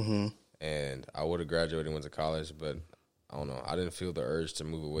was. And I would have graduated and went to college, but I don't know. I didn't feel the urge to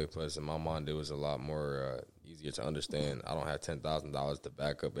move away. Plus, in my mind, it was a lot more easier to understand. I don't have $10,000 to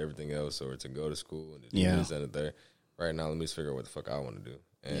back up everything else or to go to school and to do this and there. Right now, let me just figure out what the fuck I want to do.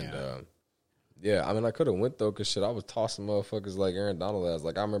 And, I mean, I could have went, though, because, shit, I was tossing motherfuckers like Aaron Donald ass.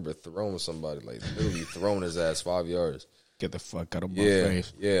 Like, I remember throwing somebody, like, literally throwing his ass 5 yards. Get the fuck out of my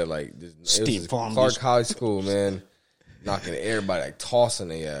face. Yeah, like, Steve Clark High School, man, knocking everybody, like, tossing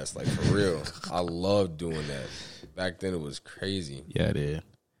their ass, like, for real. I loved doing that. Back then, it was crazy. Yeah, it is.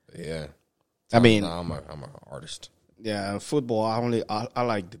 Yeah. I mean, I'm an artist. Yeah, football, I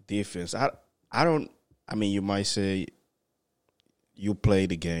like the defense. I mean, you might say you play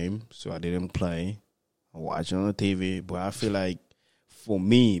the game, so I didn't play. I watch it on the TV, but I feel like for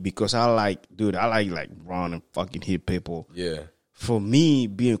me, because I like run and fucking hit people. Yeah. For me,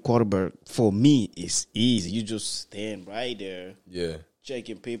 being a quarterback, for me, it's easy. You just stand right there. Yeah.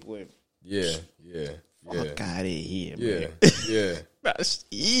 Checking people and fuck out of here, man. Yeah. That's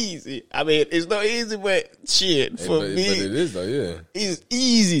easy. I mean, it's not easy, but shit, for me. But it is, though, yeah. It's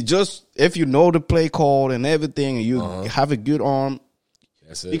easy. Just if you know the play call and everything, and you have a good arm.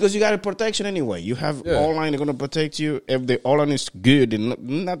 That's it. Because you got a protection anyway. You have all line, they're going to protect you. If the all line is good,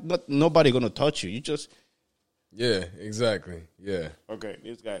 then nobody going to touch you. You just. Yeah, exactly. Yeah. Okay,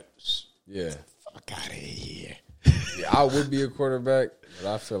 this guy. Yeah. Fuck out of here. Yeah, I would be a quarterback,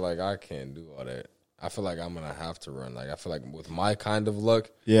 but I feel like I can't do all that. I feel like I'm going to have to run. Like, I feel like with my kind of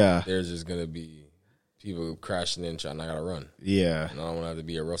luck, there's just going to be people crashing in trying, I got to run. Yeah. And I don't want to have to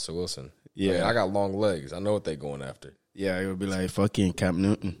be a Russell Wilson. Yeah. I mean, I got long legs. I know what they're going after. Yeah, it would be like fucking Cam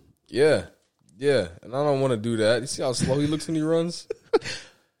Newton. Yeah. Yeah. And I don't want to do that. You see how slow he looks when he runs?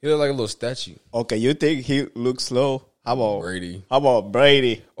 He look like a little statue. Okay, you think he looks slow? How about Brady? How about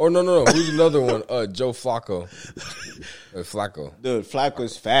Brady? Or no. Who's another one? Joe Flacco. Flacco. Dude,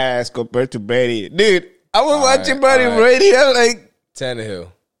 Flacco's fast compared to Brady. Dude, I was watching all right. Brady. I'm like,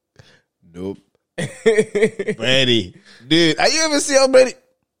 Tannehill. nope. Brady. Dude, have you ever seen Brady?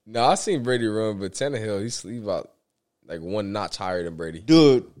 No, I seen Brady run, but Tannehill, he's about like one notch higher than Brady.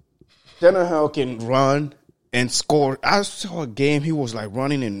 Dude, Tannehill can run and score. I saw a game, he was like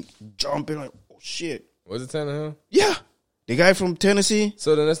running and jumping like, oh shit. Was it Tannehill? Yeah. The guy from Tennessee.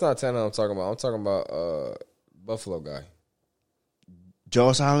 So then that's not Tannehill I'm talking about. I'm talking about Buffalo guy.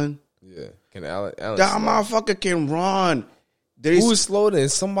 Josh Allen. Yeah. Can Allen That slow? motherfucker can run. Who's slow then?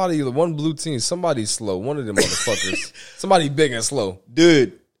 Somebody, one blue team, somebody's slow. One of them motherfuckers. Somebody big and slow.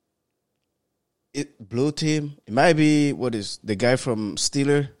 Dude. Blue team. It might be, what is, the guy from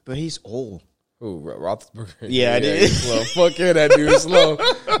Steelers, but he's old. Who, Roethlisberger? Yeah, I did. He's slow. Fuck yeah, that dude is slow.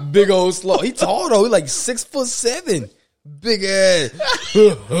 Big old slow. He tall though. He like 6'7". Big ass.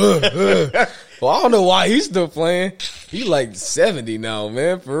 Well, I don't know why he's still playing. He like 70 now,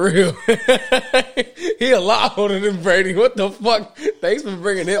 man. For real. He a lot older than Brady. What the fuck? Thanks for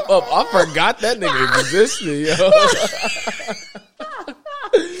bringing him up. I forgot that nigga existed, yo.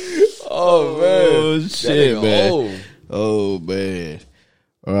 Oh, man. Oh, shit, man. Old. Oh, man.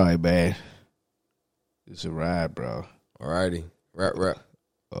 All right, man. It's a ride, bro. Alrighty. Rap.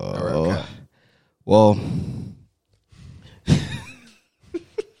 Well,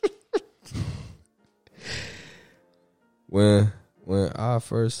 When I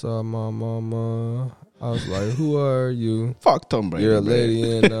first saw my mama, I was like, "Who are you?" fuck Tom Brady. You're a man.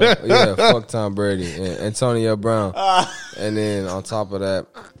 lady in yeah, fuck Tom Brady and Antonio Brown. And then on top of that,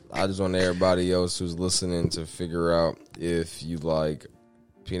 I just want everybody else who's listening to figure out if you like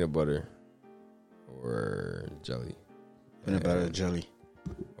peanut butter or jelly. Peanut butter and jelly.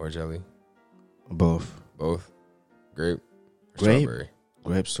 Or jelly. Both. Both. Grape. Or Grape? Strawberry.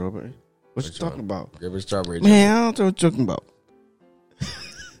 Grape, strawberry. What you Which talking one? about? Grape or strawberry. Man, I don't know what you're talking about.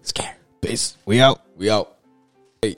 Scared. Peace. We out. We out.